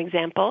cowboy as an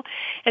example.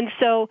 And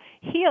so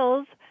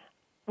heels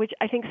which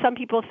I think some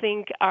people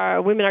think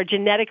women are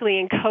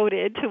genetically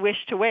encoded to wish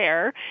to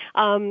wear,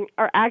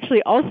 are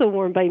actually also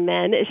worn by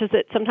men. It's just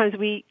that sometimes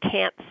we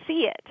can't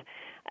see it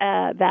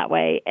that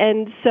way.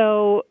 And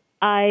so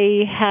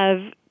I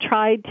have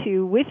tried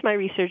to, with my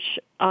research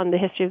on the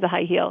history of the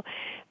high heel,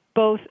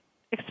 both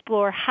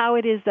explore how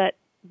it is that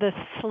the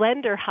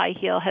slender high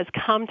heel has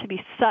come to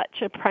be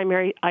such a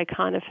primary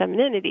icon of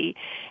femininity,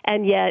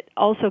 and yet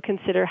also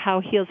consider how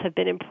heels have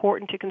been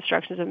important to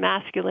constructions of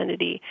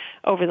masculinity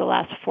over the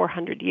last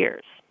 400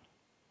 years.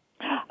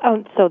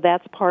 So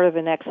that's part of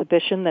an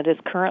exhibition that is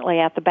currently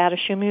at the Bata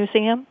Shoe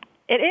Museum?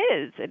 It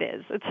is.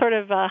 It's sort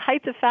of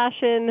Heights of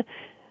Fashion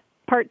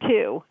Part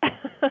 2.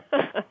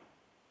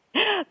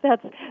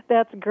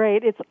 That's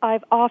great.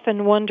 I've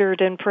often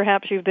wondered, and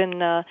perhaps you've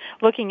been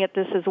looking at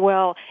this as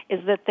well, is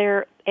that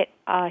their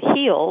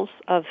heels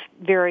of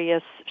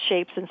various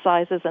shapes and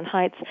sizes and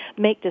heights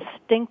make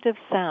distinctive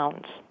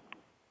sounds.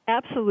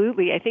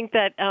 Absolutely. I think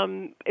that,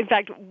 in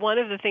fact, one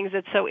of the things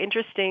that's so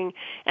interesting,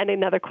 and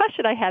another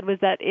question I had was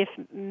that if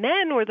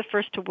men were the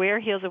first to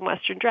wear heels in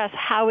Western dress,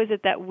 how is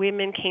it that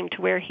women came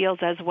to wear heels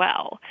as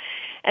well?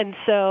 And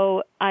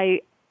so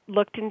I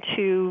looked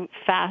into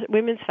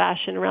women's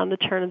fashion around the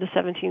turn of the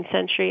 17th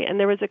century, and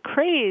there was a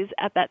craze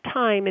at that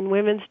time in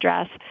women's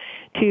dress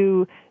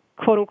to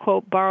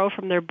quote-unquote borrow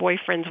from their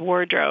boyfriend's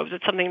wardrobes.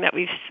 It's something that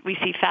we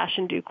see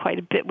fashion do quite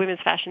a bit,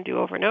 women's fashion do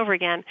over and over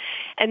again.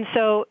 And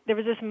so there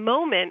was this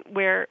moment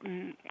where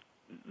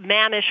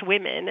mannish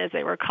women, as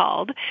they were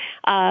called,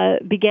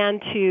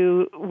 began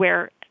to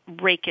wear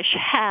rakish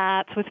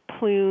hats with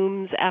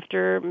plumes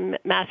after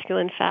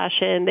masculine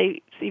fashion.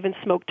 They even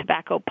smoked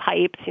tobacco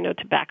pipes.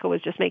 Tobacco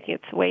was just making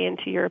its way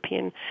into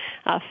European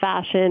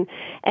fashion.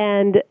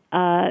 And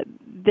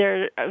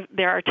there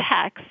are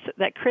texts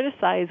that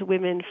criticize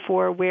women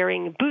for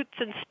wearing boots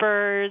and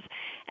spurs,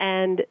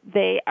 and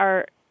they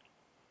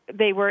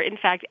were in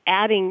fact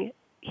adding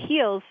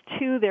heels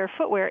to their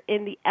footwear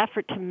in the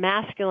effort to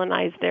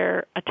masculinize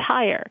their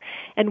attire.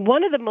 And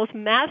one of the most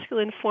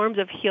masculine forms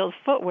of heeled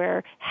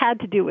footwear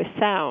had to do with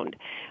sound.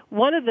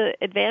 One of the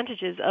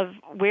advantages of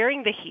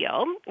wearing the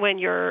heel when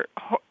you're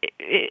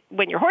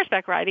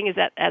horseback riding is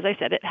that, as I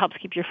said, it helps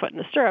keep your foot in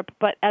the stirrup.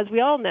 But as we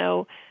all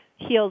know,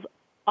 heels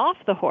off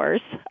the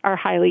horse are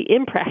highly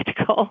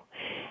impractical.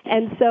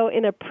 And so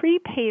in a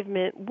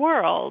pre-pavement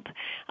world,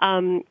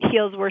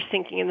 heels were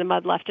sinking in the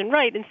mud left and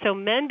right. And so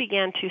men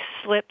began to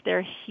slip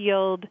their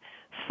heeled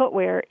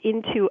footwear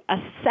into a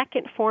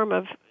second form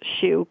of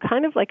shoe,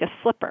 kind of like a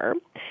slipper.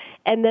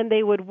 And then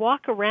they would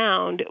walk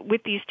around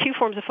with these two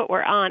forms of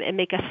footwear on and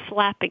make a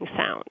slapping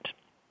sound.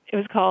 It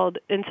was called,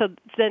 and so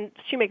then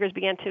shoemakers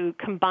began to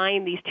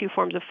combine these two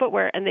forms of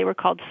footwear, and they were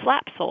called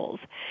slap soles.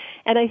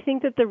 And I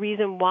think that the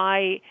reason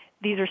why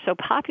these are so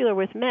popular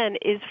with men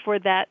is for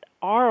that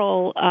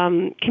oral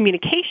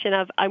communication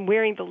of, I'm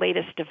wearing the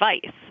latest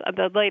device,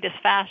 the latest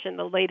fashion,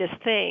 the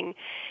latest thing.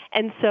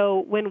 And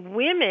so when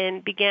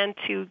women began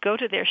to go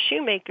to their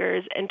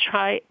shoemakers and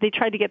they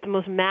tried to get the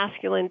most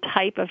masculine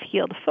type of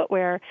heeled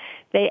footwear,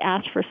 they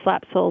asked for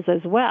slap soles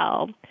as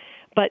well.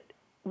 But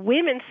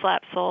women's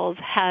slap soles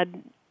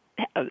had,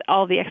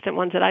 all the extant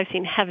ones that I've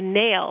seen, have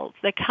nails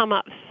that come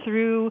up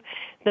through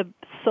the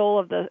sole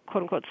of the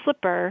quote-unquote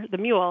slipper, the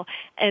mule,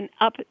 and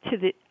up through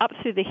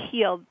the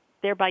heel,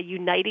 thereby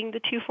uniting the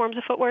two forms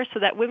of footwear so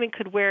that women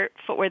could wear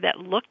footwear that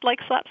looked like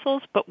slap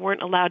soles but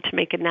weren't allowed to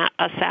make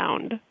a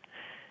sound.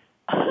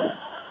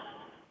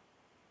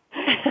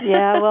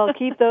 Yeah, well,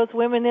 keep those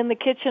women in the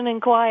kitchen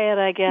and quiet,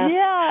 I guess.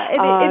 Yeah,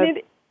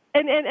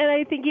 and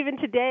I think even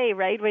today,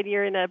 right, when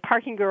you're in a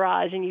parking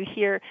garage and you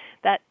hear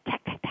that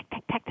tack, tack, tack,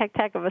 tack, tack, tack,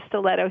 tack of a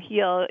stiletto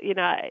heel,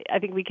 I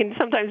think we can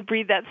sometimes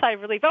breathe that sigh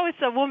of relief. Oh, it's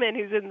a woman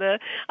who's in the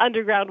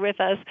underground with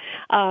us.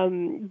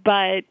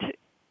 But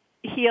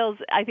heels,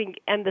 I think,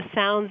 and the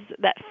sounds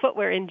that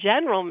footwear in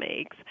general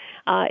makes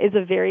is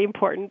a very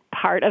important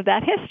part of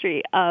that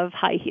history of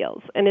high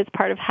heels. And it's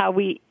part of how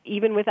we,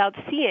 even without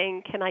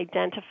seeing, can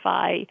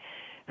identify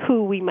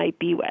who we might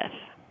be with.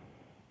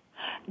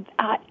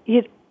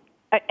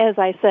 As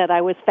I said, I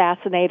was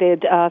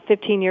fascinated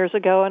 15 years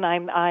ago, and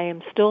I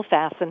am still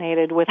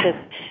fascinated with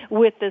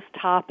this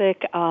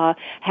topic.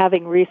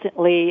 Having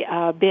recently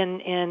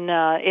been in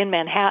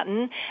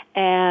Manhattan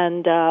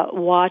and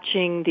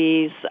watching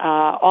these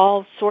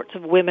all sorts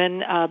of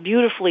women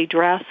beautifully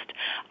dressed,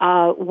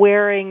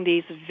 wearing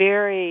these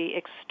very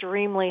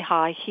extremely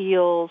high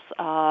heels,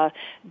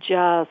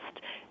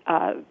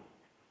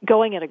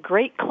 going at a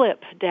great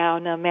clip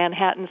down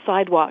Manhattan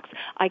sidewalks,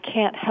 I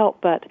can't help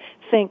but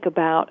think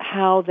about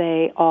how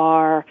they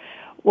are,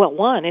 well,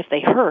 one, if they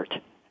hurt.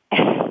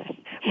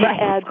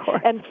 Right,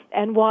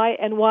 and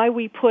why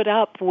we put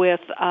up with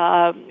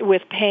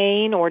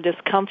pain or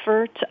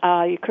discomfort.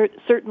 You could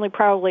certainly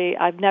probably,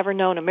 I've never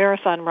known a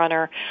marathon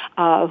runner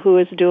who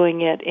is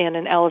doing it in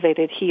an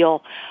elevated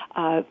heel.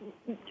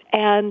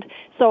 And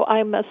so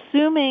I'm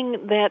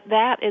assuming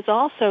that is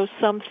also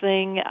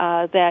something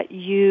that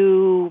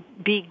you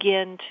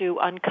begin to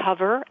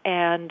uncover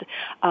and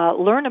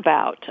learn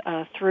about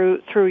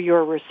through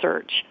your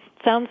research.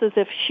 sounds as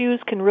if shoes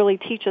can really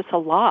teach us a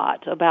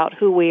lot about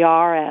who we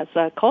are as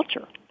a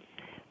culture.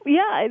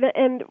 Yeah,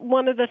 and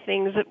one of the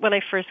things that when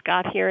I first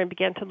got here and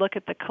began to look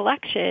at the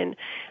collection,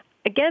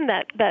 again,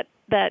 that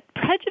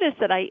prejudice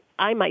that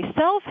I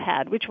myself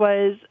had, which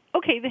was,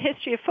 okay, the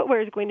history of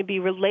footwear is going to be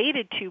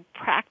related to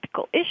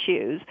practical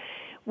issues,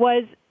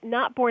 was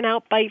not borne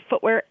out by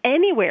footwear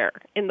anywhere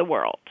in the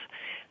world.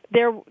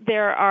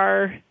 There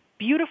are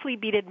beautifully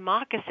beaded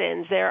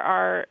moccasins. There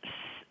are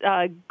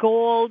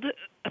gold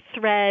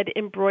thread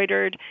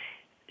embroidered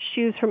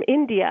shoes from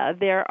India.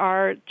 There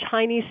are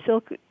Chinese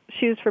silk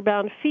shoes for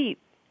bound feet.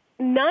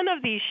 None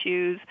of these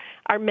shoes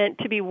are meant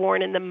to be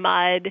worn in the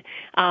mud.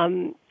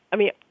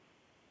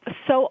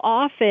 So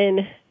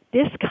often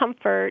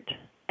discomfort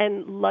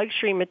and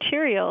luxury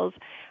materials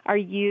are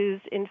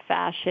used in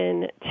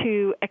fashion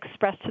to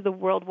express to the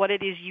world what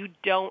it is you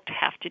don't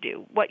have to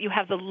do, what you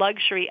have the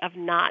luxury of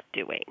not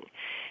doing.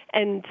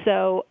 And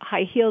so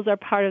high heels are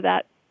part of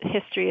that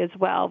history as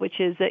well, which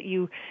is that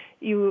you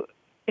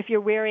if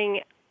you're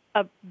wearing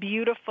a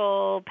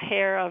beautiful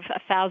pair of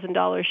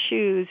 $1,000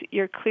 shoes,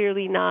 you're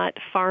clearly not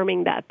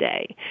farming that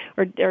day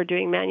or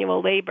doing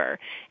manual labor.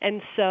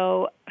 And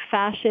so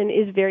fashion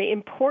is very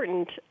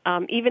important,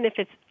 even if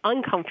it's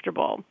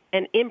uncomfortable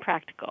and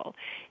impractical.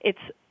 Its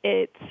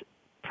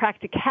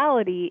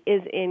practicality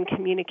is in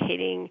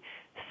communicating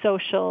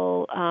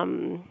social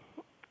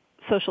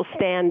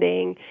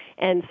standing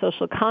and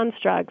social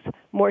constructs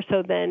more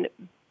so than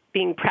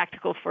being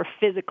practical for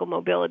physical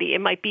mobility. It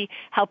might be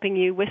helping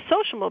you with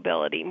social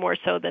mobility more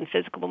so than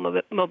physical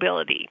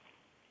mobility.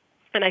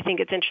 And I think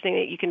it's interesting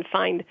that you can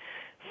find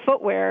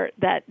footwear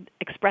that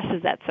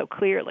expresses that so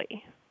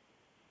clearly.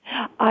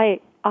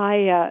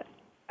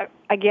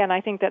 Again,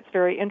 I think that's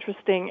very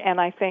interesting, and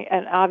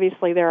and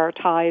obviously there are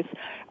ties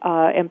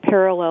and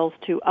parallels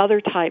to other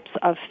types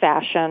of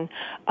fashion.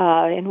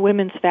 In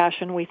women's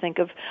fashion, we think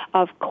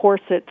of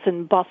corsets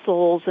and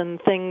bustles and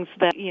things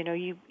that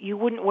you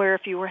wouldn't wear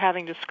if you were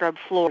having to scrub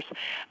floors.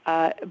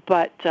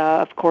 But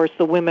of course,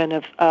 the women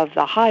of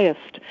the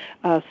highest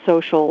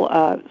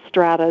social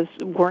stratas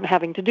weren't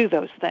having to do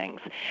those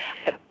things.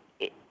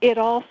 It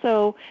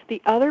also,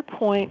 the other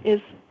point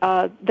is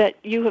that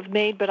you have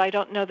made, but I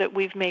don't know that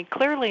we've made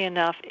clearly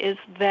enough, is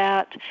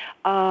that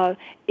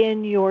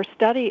in your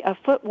study of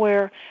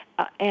footwear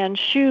and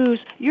shoes,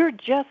 you're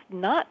just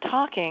not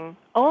talking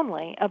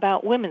only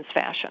about women's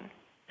fashion.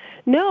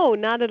 No,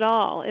 not at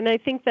all. And I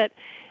think that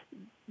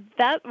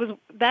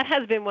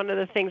has been one of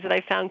the things that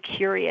I found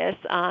curious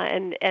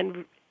and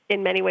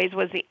in many ways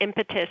was the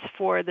impetus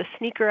for the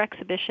sneaker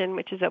exhibition,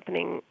 which is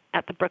opening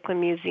at the Brooklyn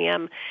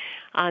Museum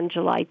on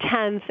July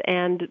 10th,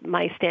 and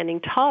my Standing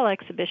Tall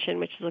exhibition,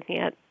 which is looking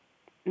at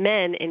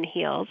men in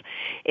heels,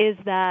 is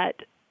that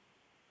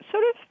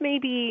sort of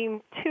maybe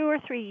 2 or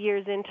 3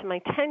 years into my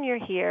tenure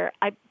here,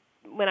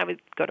 when I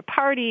would go to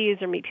parties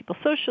or meet people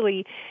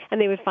socially and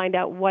they would find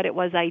out what it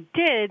was I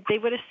did, they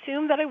would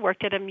assume that I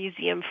worked at a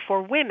museum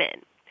for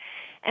women.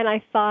 And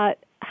I thought,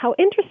 how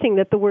interesting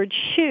that the word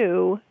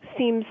shoe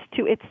seems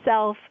to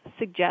itself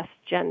suggest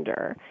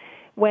gender.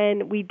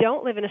 When we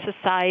don't live in a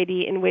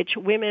society in which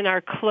women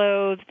are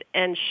clothed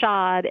and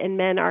shod and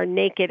men are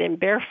naked and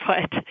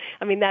barefoot,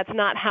 that's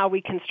not how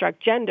we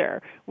construct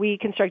gender. We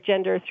construct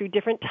gender through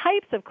different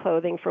types of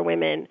clothing for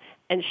women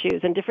and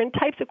shoes and different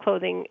types of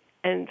clothing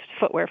and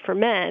footwear for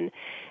men.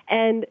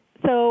 And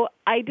so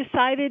I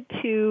decided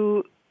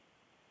to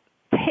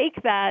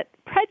take that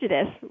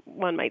prejudice,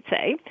 one might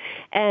say,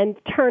 and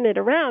turn it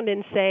around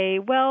and say,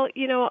 well,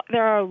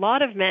 there are a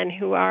lot of men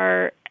who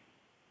are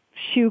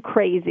shoe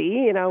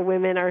crazy.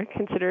 Women are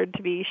considered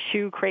to be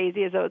shoe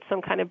crazy as though it's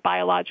some kind of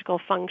biological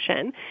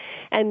function,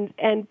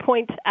 and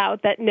point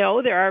out that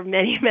no, there are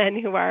many men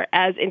who are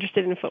as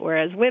interested in footwear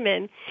as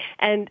women.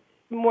 And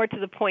more to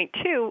the point,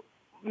 too,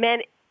 men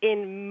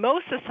in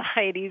most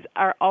societies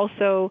are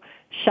also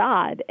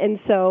shod. And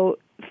so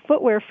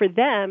footwear for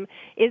them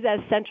is as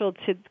central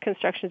to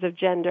constructions of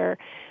gender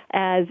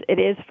as it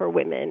is for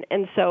women.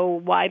 And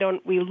so why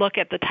don't we look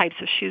at the types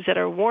of shoes that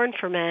are worn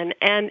for men?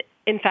 And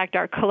in fact,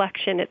 our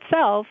collection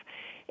itself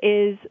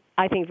is,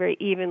 I think, very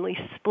evenly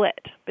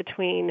split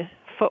between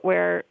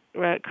footwear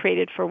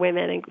created for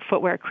women and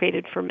footwear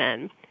created for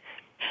men.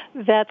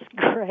 That's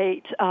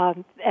great,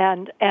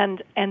 and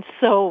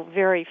so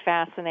very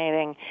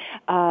fascinating.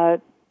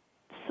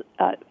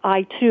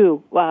 I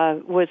too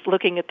was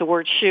looking at the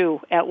word shoe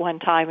at one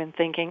time and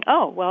thinking,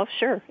 oh well,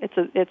 sure, it's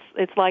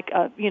like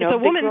a it's a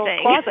woman thing.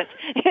 Closet,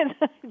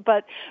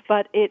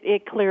 but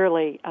it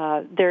clearly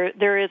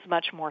there is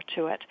much more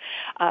to it.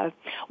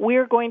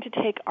 We're going to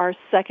take our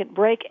second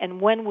break,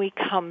 and when we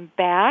come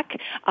back,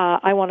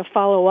 I want to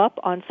follow up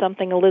on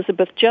something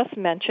Elizabeth just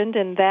mentioned,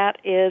 and that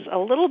is a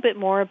little bit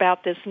more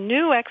about this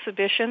new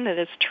exhibition that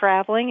is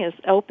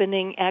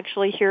opening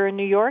actually here in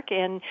New York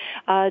in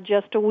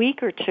just a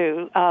week or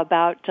two.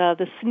 About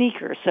the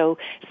sneaker. So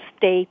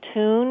stay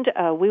tuned.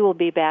 We will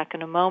be back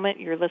in a moment.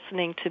 You're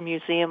listening to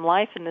Museum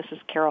Life, and this is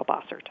Carol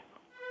Bossert.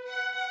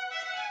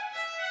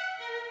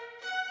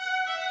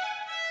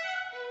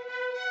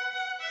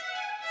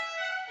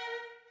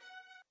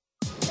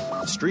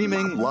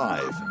 Streaming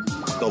live.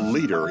 The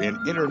leader in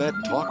Internet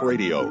talk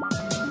radio.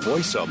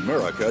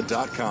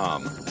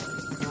 VoiceAmerica.com.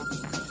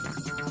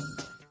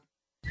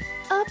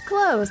 Up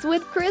Close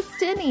with Chris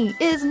Tinney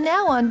is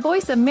now on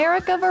Voice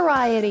America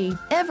Variety.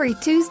 Every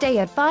Tuesday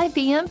at 5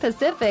 p.m.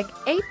 Pacific,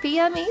 8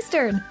 p.m.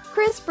 Eastern.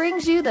 Chris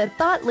brings you the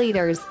thought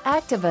leaders,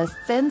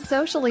 activists, and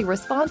socially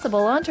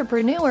responsible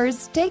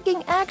entrepreneurs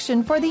taking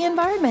action for the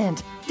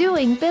environment,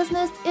 doing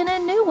business in a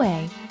new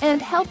way,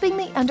 and helping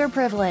the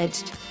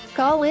underprivileged.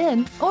 Call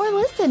in or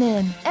listen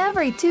in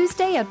every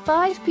Tuesday at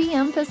 5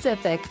 p.m.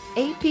 Pacific,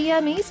 8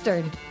 p.m.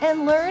 Eastern,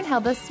 and learn how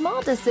the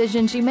small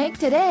decisions you make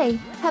today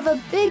have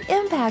a big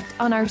impact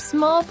on our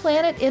small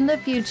planet in the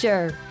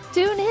future.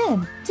 Tune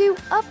in to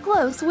Up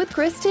Close with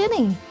Chris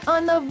Tinney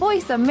on the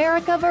Voice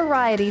America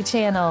Variety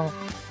Channel.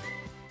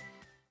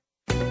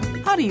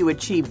 How do you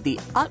achieve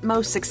the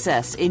utmost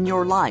success in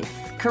your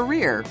life,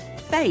 career,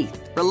 faith,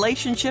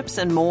 relationships,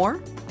 and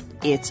more?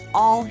 It's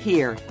all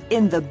here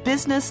in The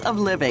Business of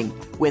Living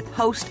with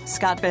host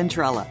Scott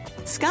Ventrella.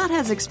 Scott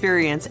has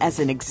experience as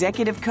an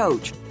executive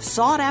coach,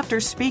 sought-after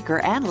speaker,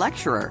 and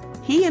lecturer.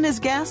 He and his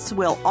guests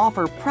will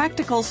offer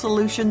practical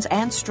solutions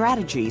and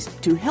strategies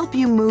to help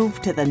you move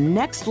to the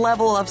next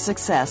level of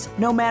success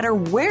no matter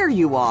where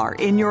you are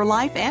in your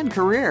life and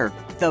career.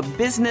 The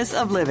Business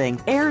of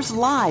Living airs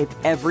live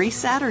every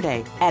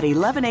Saturday at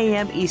 11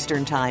 a.m.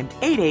 Eastern Time,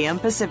 8 a.m.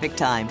 Pacific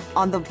Time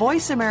on the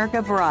Voice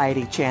America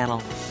Variety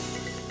Channel.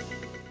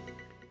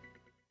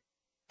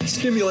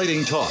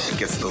 Stimulating talk. It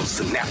gets those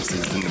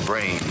synapses in the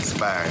brain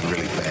firing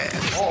really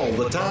fast. All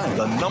the time.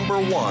 The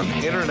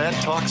 #1 Internet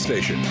talk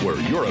station where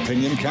your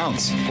opinion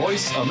counts.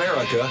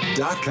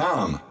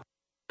 VoiceAmerica.com.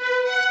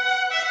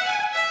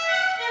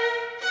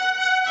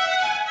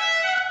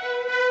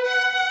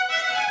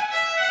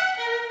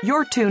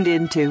 You're tuned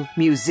into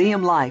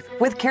Museum Life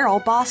with Carol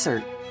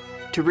Bossert.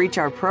 To reach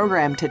our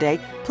program today,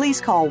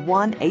 please call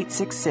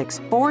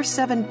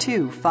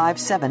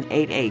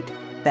 1-866-472-5788.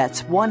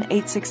 That's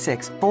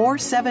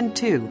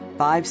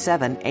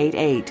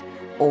 1-866-472-5788.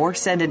 Or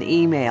send an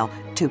email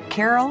to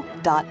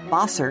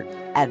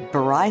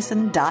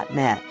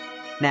carol.bossert@verizon.net.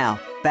 Now,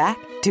 back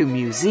to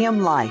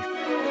Museum Life.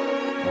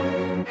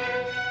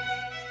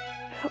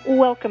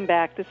 Welcome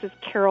back. This is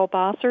Carol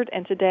Bossert,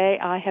 and today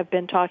I have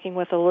been talking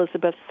with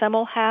Elizabeth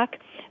Semmelhack,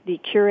 the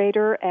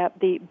curator at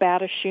the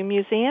Bata Shoe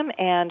Museum.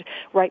 And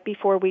right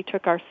before we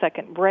took our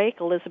second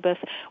break, Elizabeth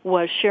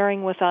was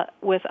sharing with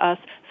us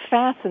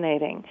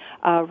fascinating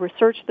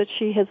research that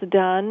she has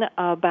done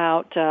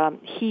about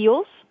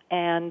heels.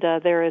 And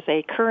there is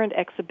a current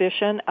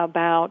exhibition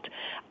about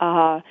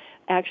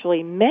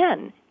actually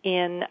men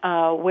in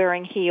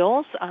wearing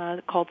heels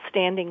called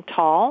Standing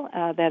Tall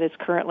that is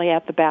currently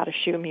at the Bata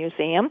Shoe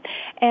Museum.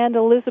 And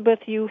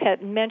Elizabeth, you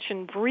had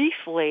mentioned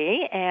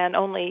briefly, and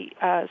only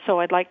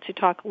so I'd like to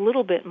talk a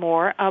little bit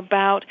more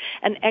about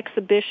an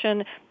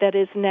exhibition that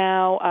is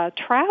now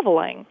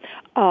traveling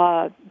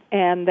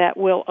and that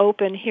will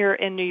open here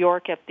in New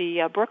York at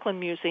the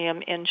Brooklyn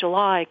Museum in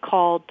July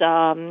called,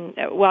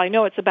 well, I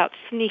know it's about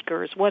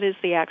sneakers. What is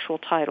the actual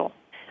title?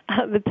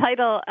 The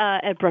title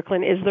at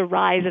Brooklyn is The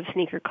Rise of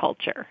Sneaker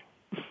Culture.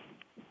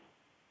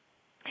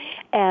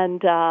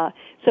 And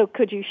so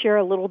could you share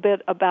a little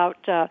bit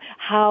about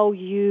how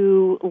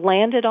you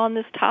landed on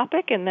this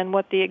topic and then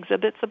what the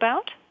exhibit's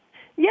about?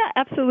 Yeah,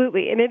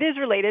 absolutely. And it is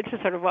related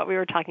to sort of what we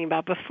were talking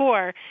about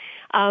before.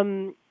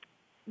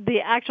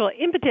 The actual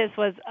impetus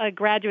was a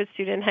graduate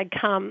student had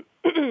come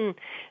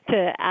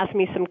to ask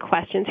me some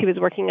questions. He was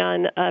working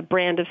on a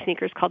brand of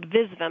sneakers called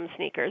Visvim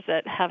sneakers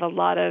that have a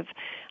lot of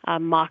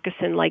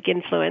moccasin-like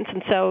influence.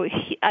 And so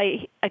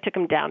I took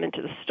him down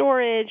into the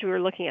storage. We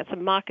were looking at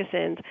some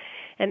moccasins.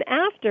 And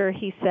after,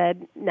 he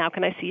said, "Now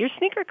can I see your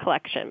sneaker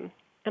collection?"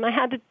 And I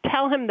had to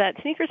tell him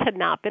that sneakers had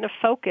not been a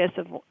focus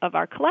of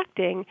our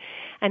collecting.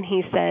 And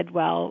he said,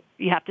 "Well,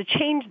 you have to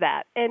change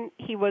that." And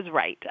he was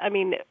right. I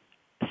mean,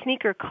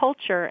 sneaker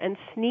culture and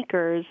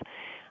sneakers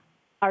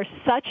are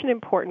such an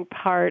important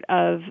part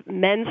of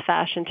men's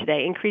fashion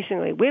today,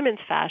 increasingly women's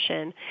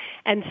fashion,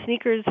 and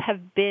sneakers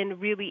have been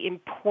really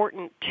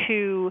important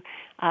to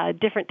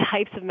different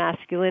types of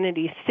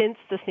masculinity since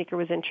the sneaker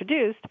was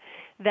introduced,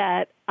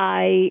 that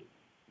I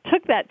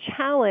took that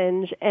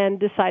challenge and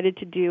decided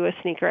to do a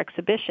sneaker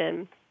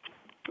exhibition.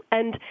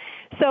 And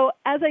so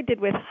as I did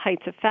with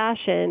Heights of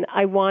Fashion,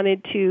 I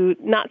wanted to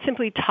not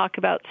simply talk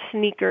about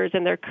sneakers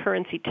and their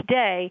currency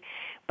today,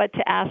 but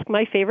to ask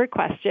my favorite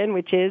question,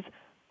 which is,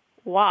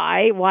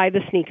 why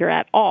the sneaker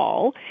at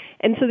all?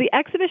 And so the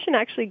exhibition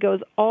actually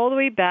goes all the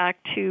way back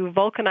to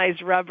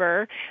vulcanized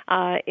rubber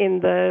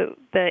in the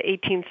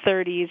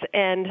 1830s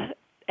and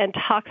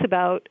talks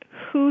about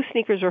who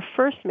sneakers were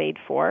first made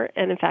for.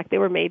 And in fact, they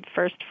were made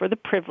first for the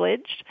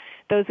privileged.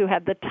 Those who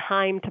had the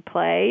time to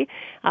play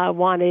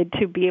wanted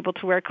to be able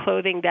to wear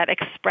clothing that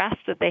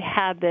expressed that they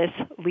had this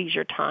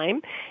leisure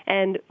time.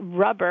 And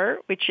rubber,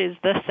 which is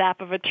the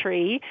sap of a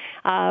tree,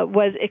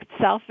 was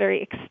itself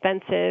very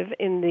expensive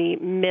in the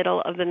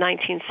middle of the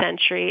 19th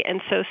century.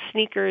 And so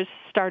sneakers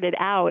started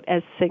out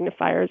as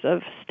signifiers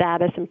of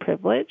status and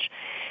privilege.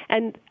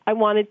 And I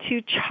wanted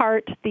to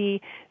chart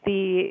the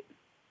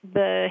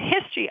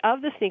history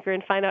of the sneaker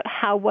and find out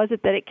how was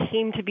it that it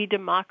came to be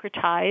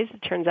democratized.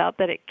 It turns out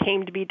that it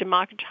came to be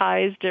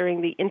democratized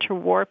during the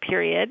interwar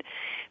period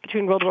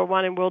between World War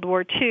I and World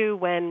War II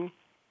when,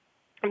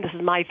 and this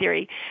is my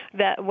theory,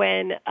 that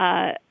when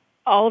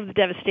all of the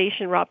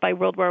devastation wrought by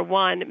World War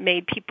I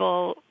made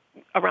people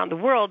around the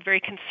world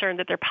very concerned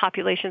that their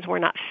populations were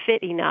not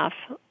fit enough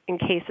in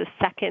case a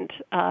second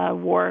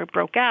war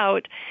broke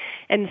out.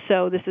 And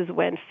so this is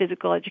when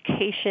physical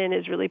education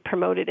is really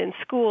promoted in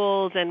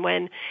schools and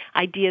when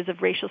ideas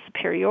of racial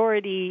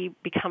superiority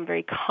become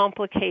very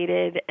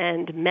complicated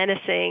and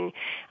menacing.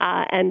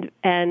 And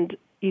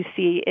you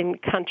see in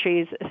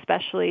countries,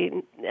 especially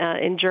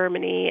in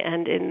Germany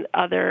and in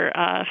other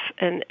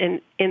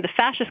in the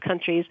fascist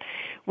countries,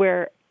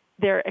 where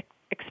they're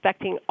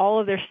expecting all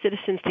of their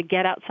citizens to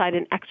get outside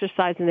and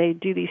exercise, and they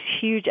do these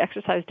huge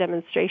exercise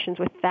demonstrations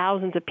with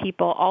thousands of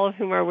people, all of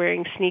whom are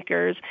wearing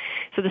sneakers.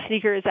 So the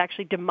sneaker is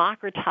actually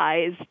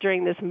democratized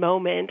during this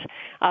moment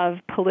of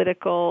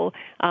political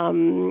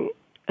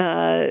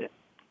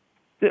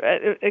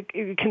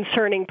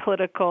concerning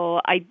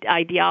political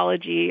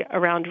ideology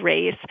around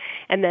race.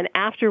 And then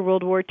after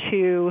World War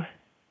II,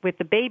 with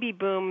the baby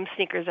boom,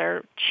 sneakers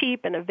are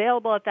cheap and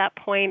available at that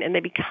point, and they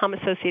become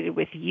associated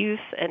with youth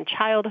and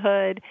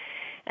childhood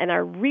and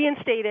are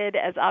reinstated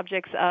as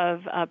objects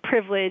of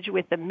privilege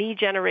with the me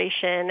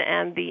generation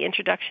and the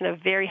introduction of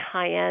very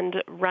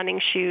high-end running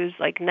shoes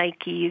like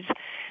Nike's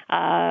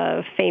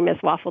famous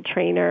waffle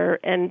trainer.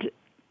 And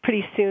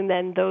pretty soon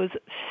then those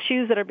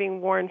shoes that are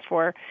being worn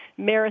for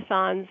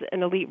marathons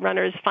and elite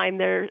runners find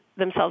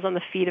themselves on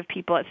the feet of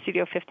people at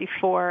Studio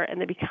 54, and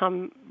they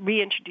become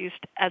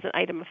reintroduced as an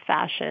item of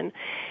fashion.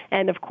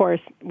 And of course,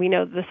 we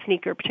know the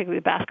sneaker, particularly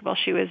the basketball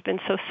shoe, has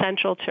been so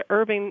central to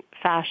urban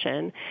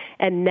fashion.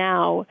 And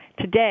now,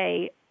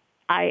 today,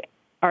 I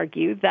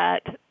argue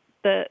that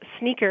the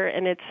sneaker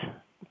and its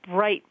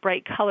bright,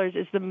 bright colors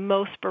is the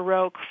most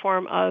Baroque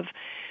form of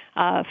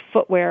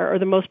footwear, or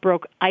the most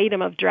Baroque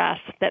item of dress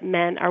that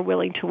men are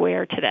willing to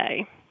wear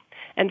today.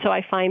 And so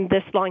I find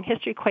this long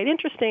history quite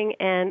interesting,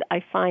 and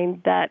I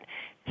find that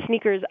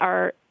sneakers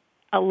are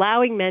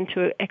allowing men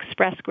to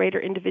express greater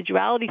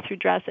individuality through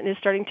dress and is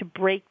starting to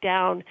break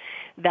down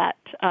that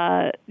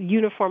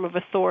uniform of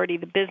authority,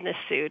 the business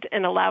suit,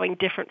 and allowing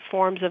different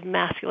forms of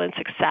masculine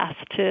success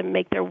to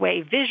make their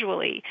way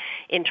visually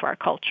into our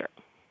culture.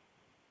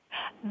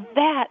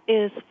 That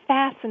is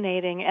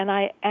fascinating, and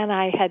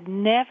I had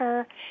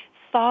never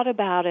thought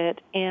about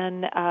it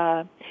in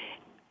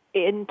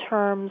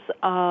terms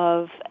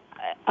of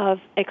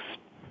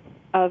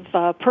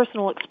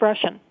personal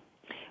expression.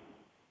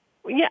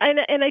 Yeah,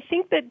 and I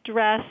think that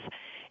dress.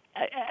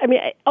 I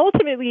mean,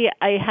 ultimately,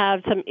 I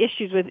have some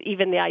issues with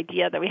even the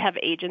idea that we have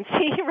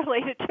agency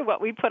related to what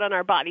we put on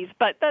our bodies,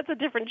 but that's a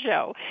different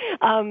show.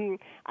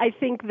 I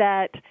think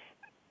that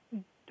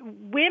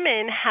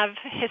women have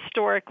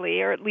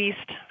historically, or at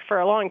least for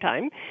a long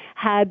time,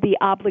 had the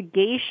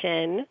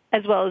obligation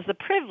as well as the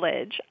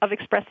privilege of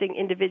expressing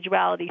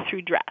individuality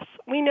through dress.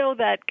 We know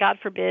that, God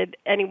forbid,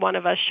 any one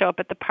of us show up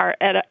at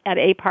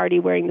a party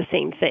wearing the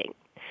same thing.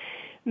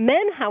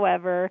 Men,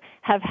 however,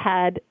 have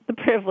had the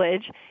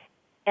privilege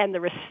and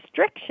the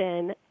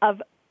restriction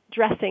of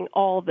dressing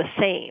all the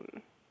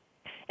same.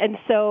 And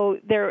so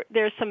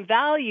there's some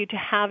value to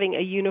having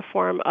a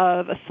uniform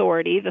of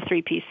authority, the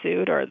three-piece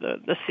suit or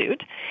the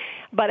suit.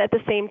 But at the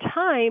same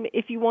time,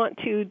 if you want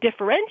to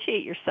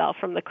differentiate yourself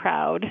from the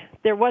crowd,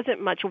 there wasn't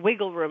much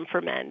wiggle room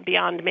for men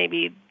beyond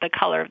maybe the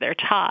color of their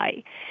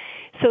tie.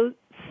 So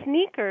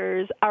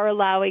sneakers are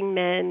allowing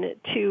men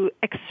to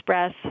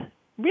express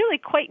really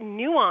quite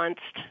nuanced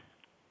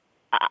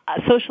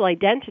social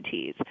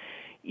identities.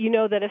 You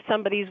know that if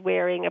somebody's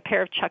wearing a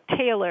pair of Chuck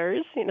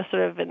Taylors,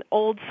 sort of an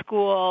old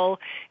school,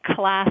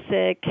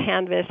 classic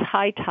canvas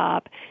high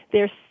top,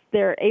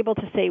 they're able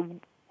to say,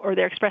 or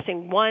they're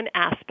expressing one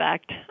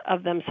aspect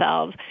of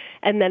themselves.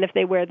 And then if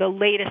they wear the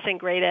latest and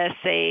greatest,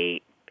 say,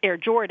 Air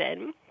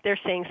Jordan, they're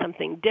saying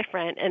something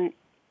different.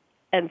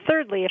 And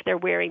thirdly, if they're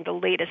wearing the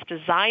latest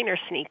designer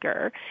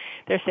sneaker,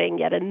 they're saying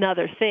yet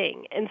another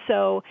thing. And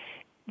so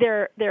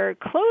their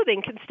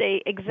clothing can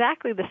stay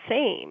exactly the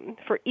same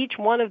for each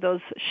one of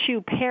those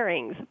shoe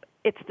pairings.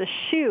 It's the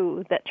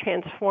shoe that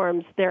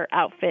transforms their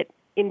outfit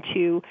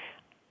into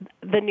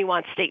the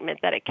nuanced statement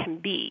that it can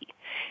be.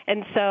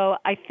 And so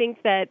I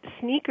think that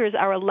sneakers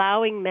are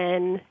allowing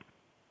men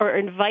or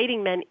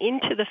inviting men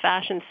into the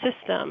fashion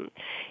system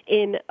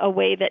in a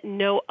way that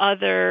no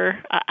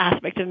other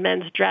aspect of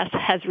men's dress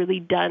has really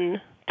done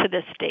to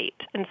this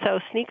date. And so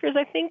sneakers,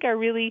 I think, are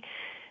really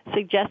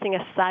suggesting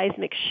a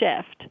seismic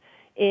shift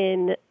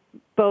in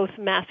both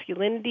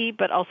masculinity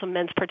but also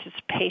men's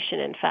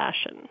participation in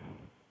fashion.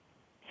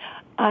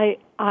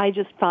 I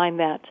just find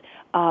that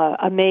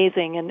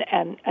amazing,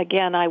 and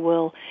again, I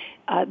will.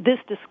 This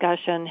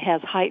discussion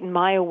has heightened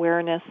my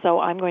awareness, so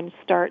I'm going to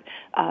start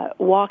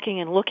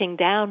walking and looking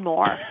down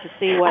more to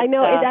see what. I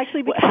know it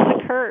actually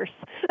becomes a curse.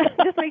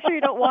 Just make sure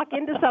you don't walk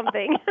into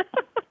something.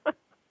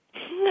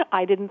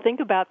 I didn't think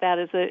about that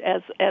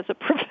as a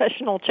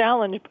professional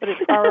challenge, but it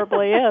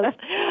probably is.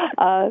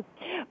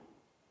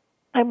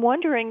 I'm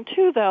wondering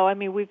too, though. I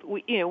mean,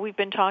 we've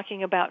been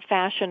talking about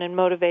fashion and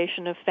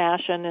motivation of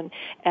fashion,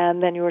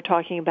 and then you were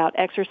talking about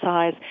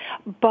exercise.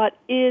 But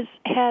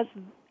has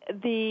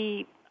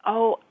the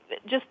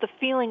just the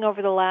feeling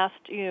over the last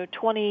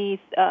 20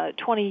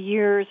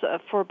 years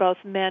for both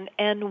men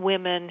and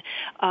women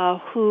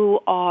who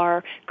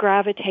are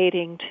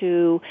gravitating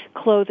to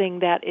clothing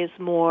that is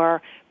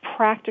more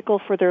practical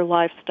for their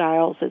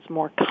lifestyles, is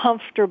more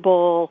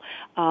comfortable.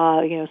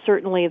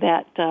 Certainly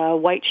that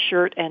white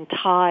shirt and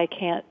tie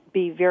can't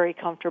be very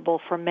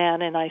comfortable for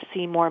men, and I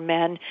see more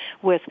men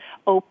with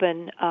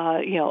open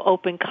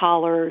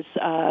collars,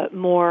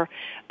 more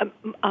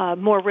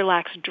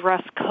relaxed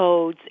dress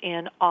codes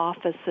in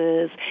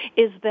offices.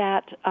 Is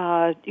that,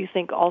 do you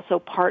think, also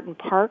part and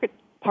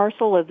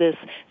parcel of this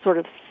sort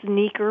of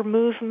sneaker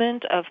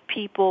movement of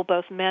people,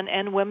 both men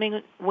and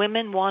women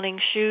wanting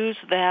shoes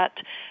that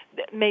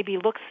maybe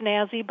look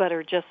snazzy but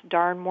are just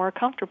darn more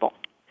comfortable?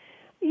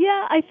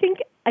 Yeah, I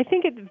think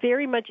it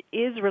very much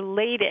is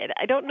related.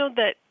 I don't know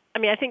that. I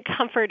mean, I think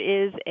comfort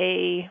is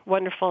a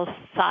wonderful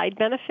side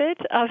benefit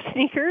of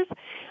sneakers,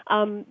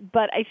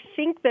 but I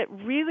think that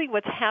really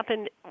what's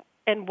happened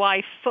and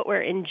why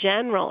footwear in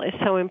general is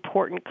so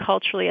important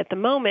culturally at the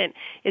moment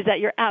is that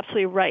you're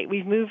absolutely right.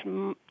 We've moved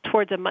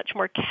towards a much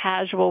more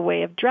casual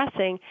way of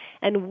dressing,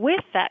 and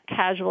with that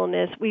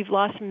casualness, we've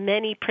lost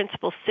many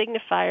principal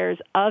signifiers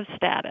of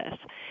status.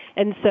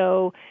 And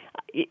so,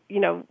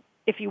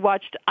 if you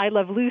watched I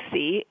Love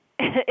Lucy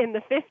in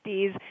the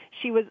 50s,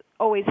 she was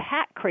always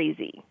hat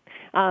crazy.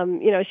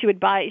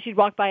 She'd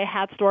walk by a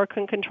hat store,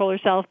 couldn't control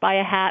herself, buy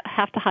a hat,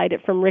 have to hide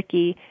it from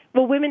Ricky.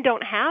 Well, women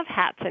don't have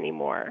hats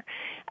anymore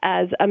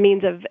as a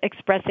means of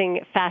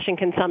expressing fashion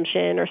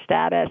consumption or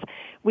status.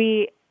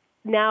 We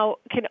now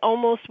can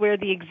almost wear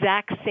the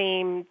exact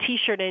same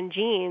T-shirt and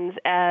jeans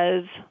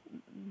as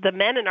the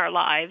men in our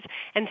lives.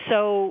 And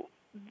so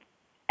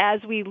as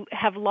we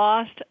have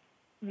lost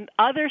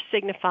other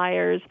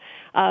signifiers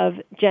of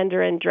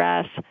gender and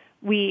dress,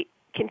 we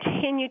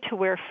continue to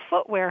wear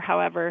footwear,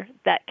 however,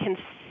 that can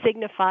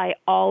signify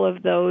all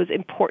of those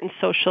important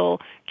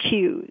social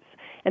cues.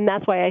 And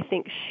that's why I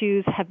think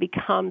shoes have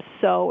become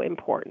so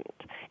important.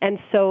 And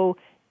so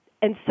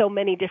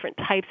many different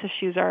types of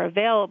shoes are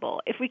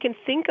available. If we can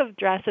think of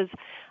dress as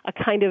a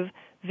kind of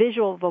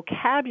visual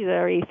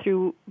vocabulary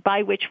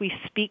by which we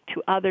speak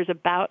to others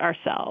about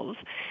ourselves,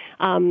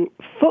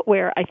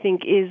 footwear, I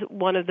think, is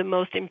one of the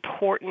most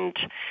important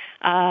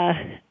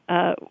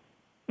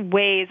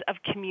ways of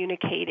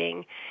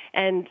communicating.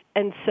 And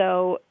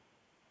so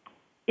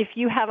if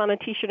you have on a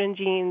T-shirt and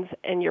jeans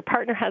and your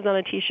partner has on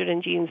a T-shirt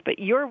and jeans, but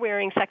you're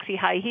wearing sexy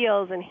high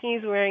heels and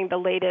he's wearing the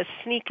latest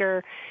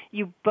sneaker,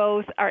 you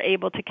both are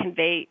able to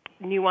convey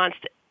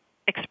nuanced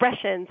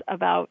expressions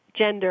about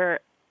gender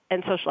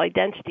and social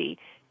identity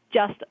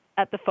just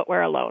at the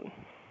footwear alone.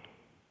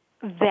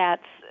 That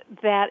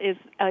is,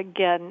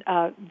 again,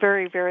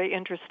 very, very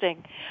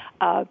interesting.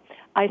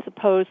 I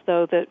suppose,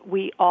 though, that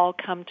we all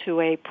come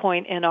to a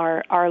point in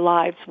our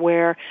lives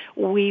where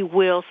we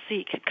will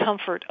seek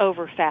comfort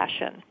over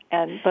fashion,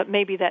 but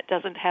maybe that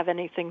doesn't have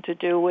anything to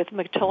do with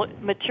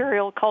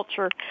material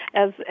culture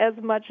as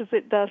much as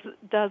it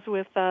does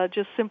with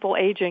just simple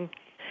aging.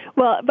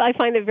 Well, I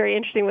find it very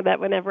interesting with that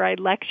whenever I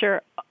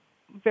lecture.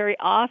 Very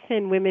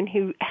often women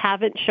who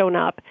haven't shown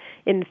up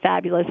in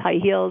fabulous high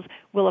heels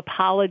will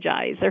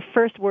apologize. Their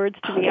first words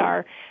to me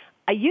are,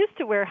 I used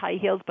to wear high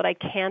heels, but I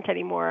can't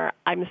anymore.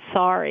 I'm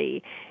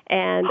sorry.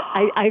 And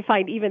I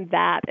find even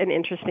that an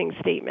interesting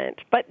statement.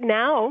 But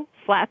now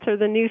flats are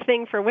the new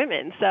thing for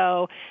women.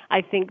 So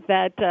I think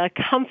that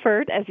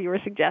comfort, as you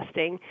were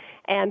suggesting,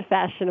 and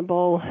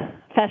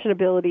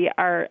fashionability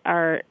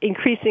are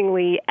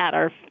increasingly at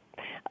our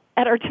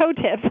toe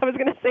tips. I was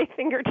going to say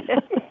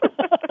fingertips.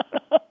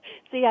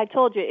 See, I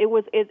told you, it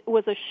was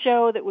a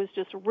show that was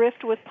just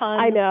riffed with puns.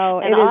 I know.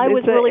 And I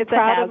was really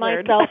proud of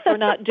myself for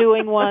not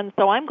doing one,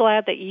 so I'm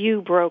glad that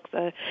you broke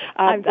the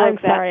I'm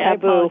sorry, I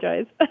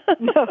apologize.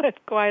 No, it's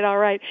quite all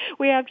right.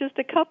 We have just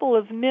a couple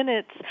of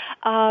minutes.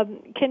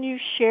 Can you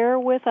share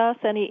with us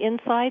any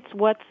insights?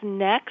 What's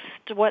next?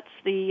 What's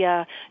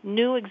the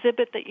new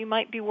exhibit that you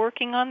might be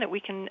working on that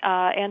we can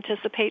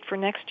anticipate for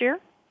next year?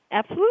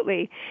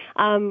 Absolutely.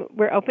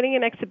 We're opening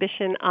an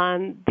exhibition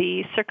on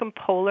the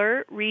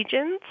circumpolar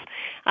regions.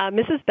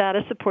 Mrs.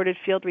 Bata supported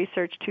field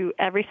research to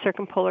every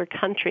circumpolar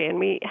country, and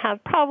we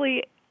have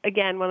probably,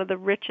 again, one of the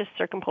richest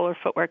circumpolar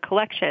footwear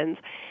collections.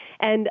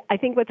 And I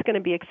think what's going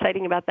to be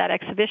exciting about that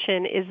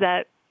exhibition is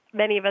that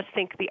many of us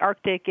think the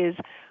Arctic is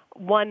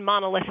one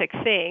monolithic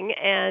thing,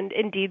 and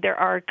indeed there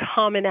are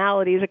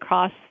commonalities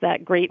across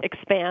that great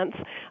expanse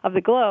of the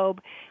globe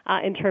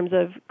in terms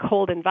of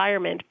cold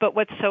environment. But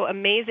what's so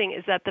amazing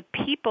is that the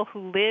people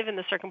who live in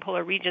the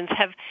circumpolar regions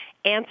have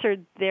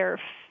answered their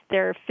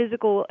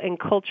physical and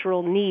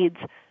cultural needs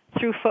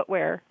through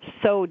footwear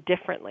so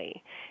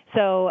differently.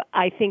 So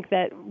I think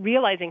that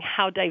realizing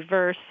how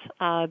diverse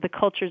the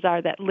cultures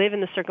are that live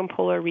in the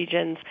circumpolar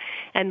regions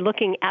and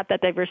looking at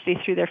that diversity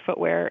through their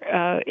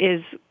footwear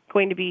is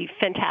going to be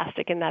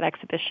fantastic in that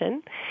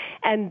exhibition.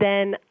 And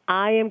then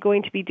I am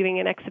going to be doing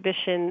an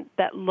exhibition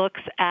that looks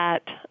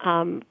at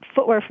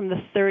footwear from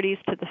the 30s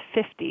to the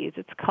 50s.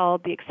 It's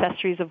called The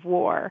Accessories of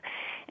War.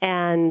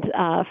 And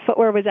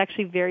footwear was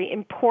actually very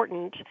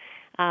important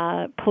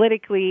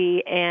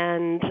politically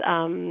and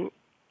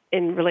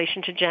in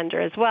relation to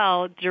gender as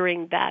well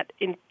during that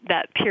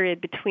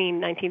period between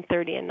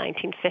 1930 and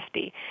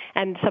 1950.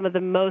 And some of the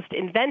most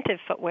inventive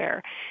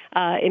footwear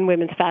in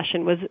women's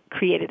fashion was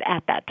created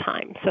at that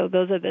time. So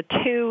those are the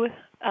two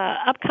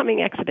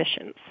upcoming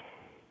exhibitions.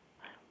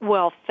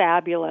 Well,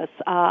 fabulous.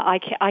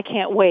 I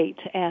can't wait,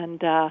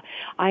 and I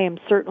am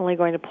certainly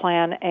going to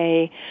plan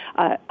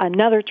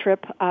another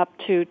trip up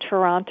to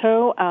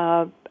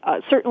Toronto.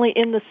 Certainly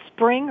in the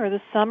spring or the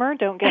summer.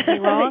 Don't get me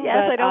wrong.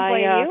 Yes, but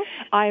I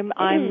don't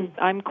blame you.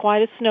 I'm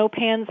quite a snow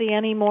pansy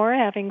anymore,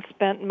 having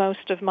spent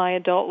most of my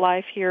adult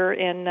life here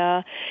in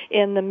the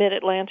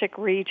Mid-Atlantic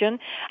region.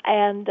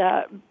 And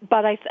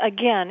but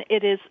again,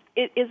 it is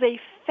a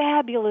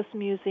fabulous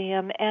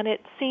museum, and it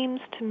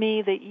seems to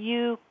me that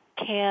you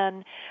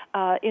can,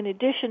 in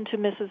addition to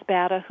Mrs.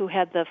 Bata, who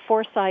had the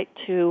foresight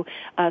to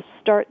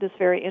start this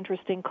very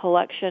interesting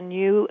collection,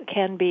 you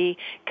can be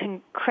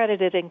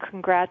credited and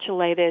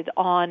congratulated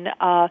on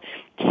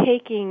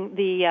taking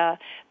the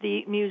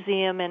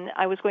museum, and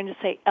I was going to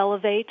say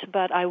elevate,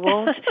 but I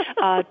won't,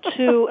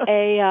 to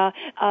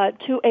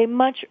a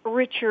much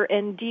richer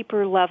and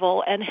deeper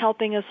level, and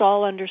helping us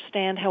all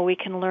understand how we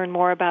can learn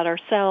more about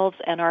ourselves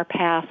and our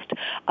past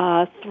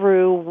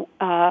through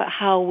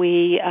how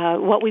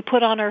what we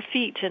put on our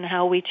feet and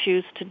how we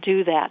choose to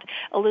do that.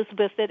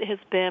 Elizabeth, it has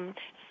been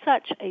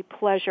such a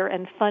pleasure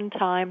and fun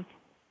time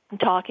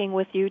talking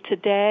with you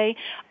today.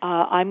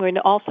 I'm going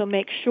to also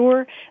make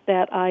sure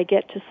that I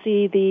get to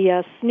see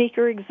the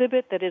sneaker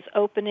exhibit that is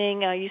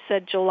opening, you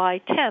said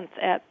July 10th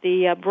at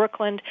the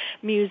Brooklyn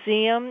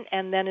Museum,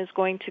 and then is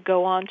going to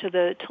go on to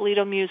the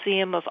Toledo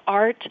Museum of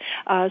Art.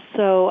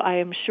 So I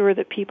am sure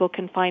that people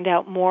can find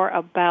out more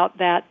about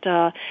that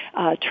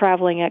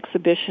traveling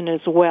exhibition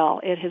as well.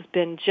 It has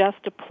been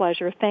just a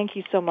pleasure. Thank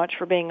you so much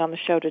for being on the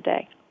show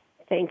today.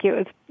 Thank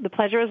you. The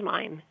pleasure is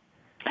mine.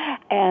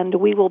 And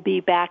we will be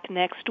back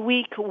next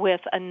week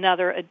with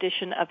another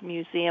edition of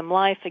Museum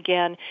Life.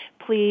 Again,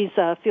 please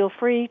feel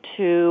free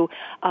to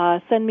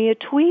send me a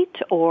tweet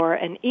or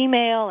an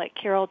email at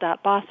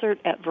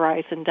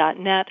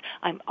carol.bossert@verizon.net.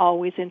 I'm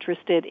always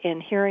interested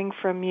in hearing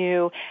from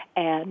you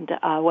and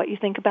what you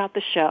think about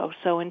the show.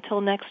 So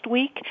until next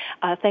week,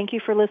 thank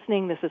you for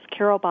listening. This is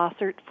Carol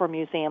Bossert for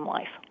Museum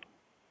Life.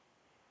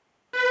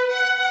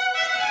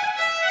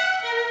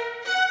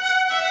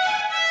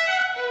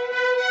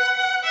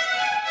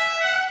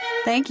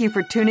 Thank you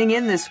for tuning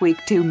in this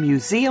week to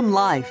Museum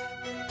Life.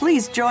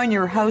 Please join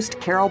your host,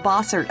 Carol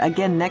Bossert,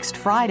 again next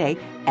Friday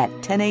at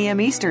 10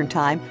 a.m. Eastern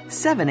Time,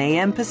 7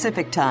 a.m.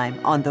 Pacific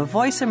Time on the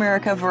Voice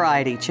America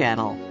Variety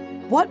Channel.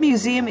 What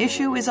museum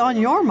issue is on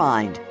your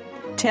mind?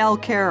 Tell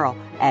Carol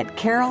at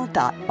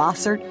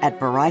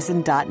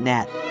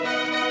carol.bossert@verizon.net.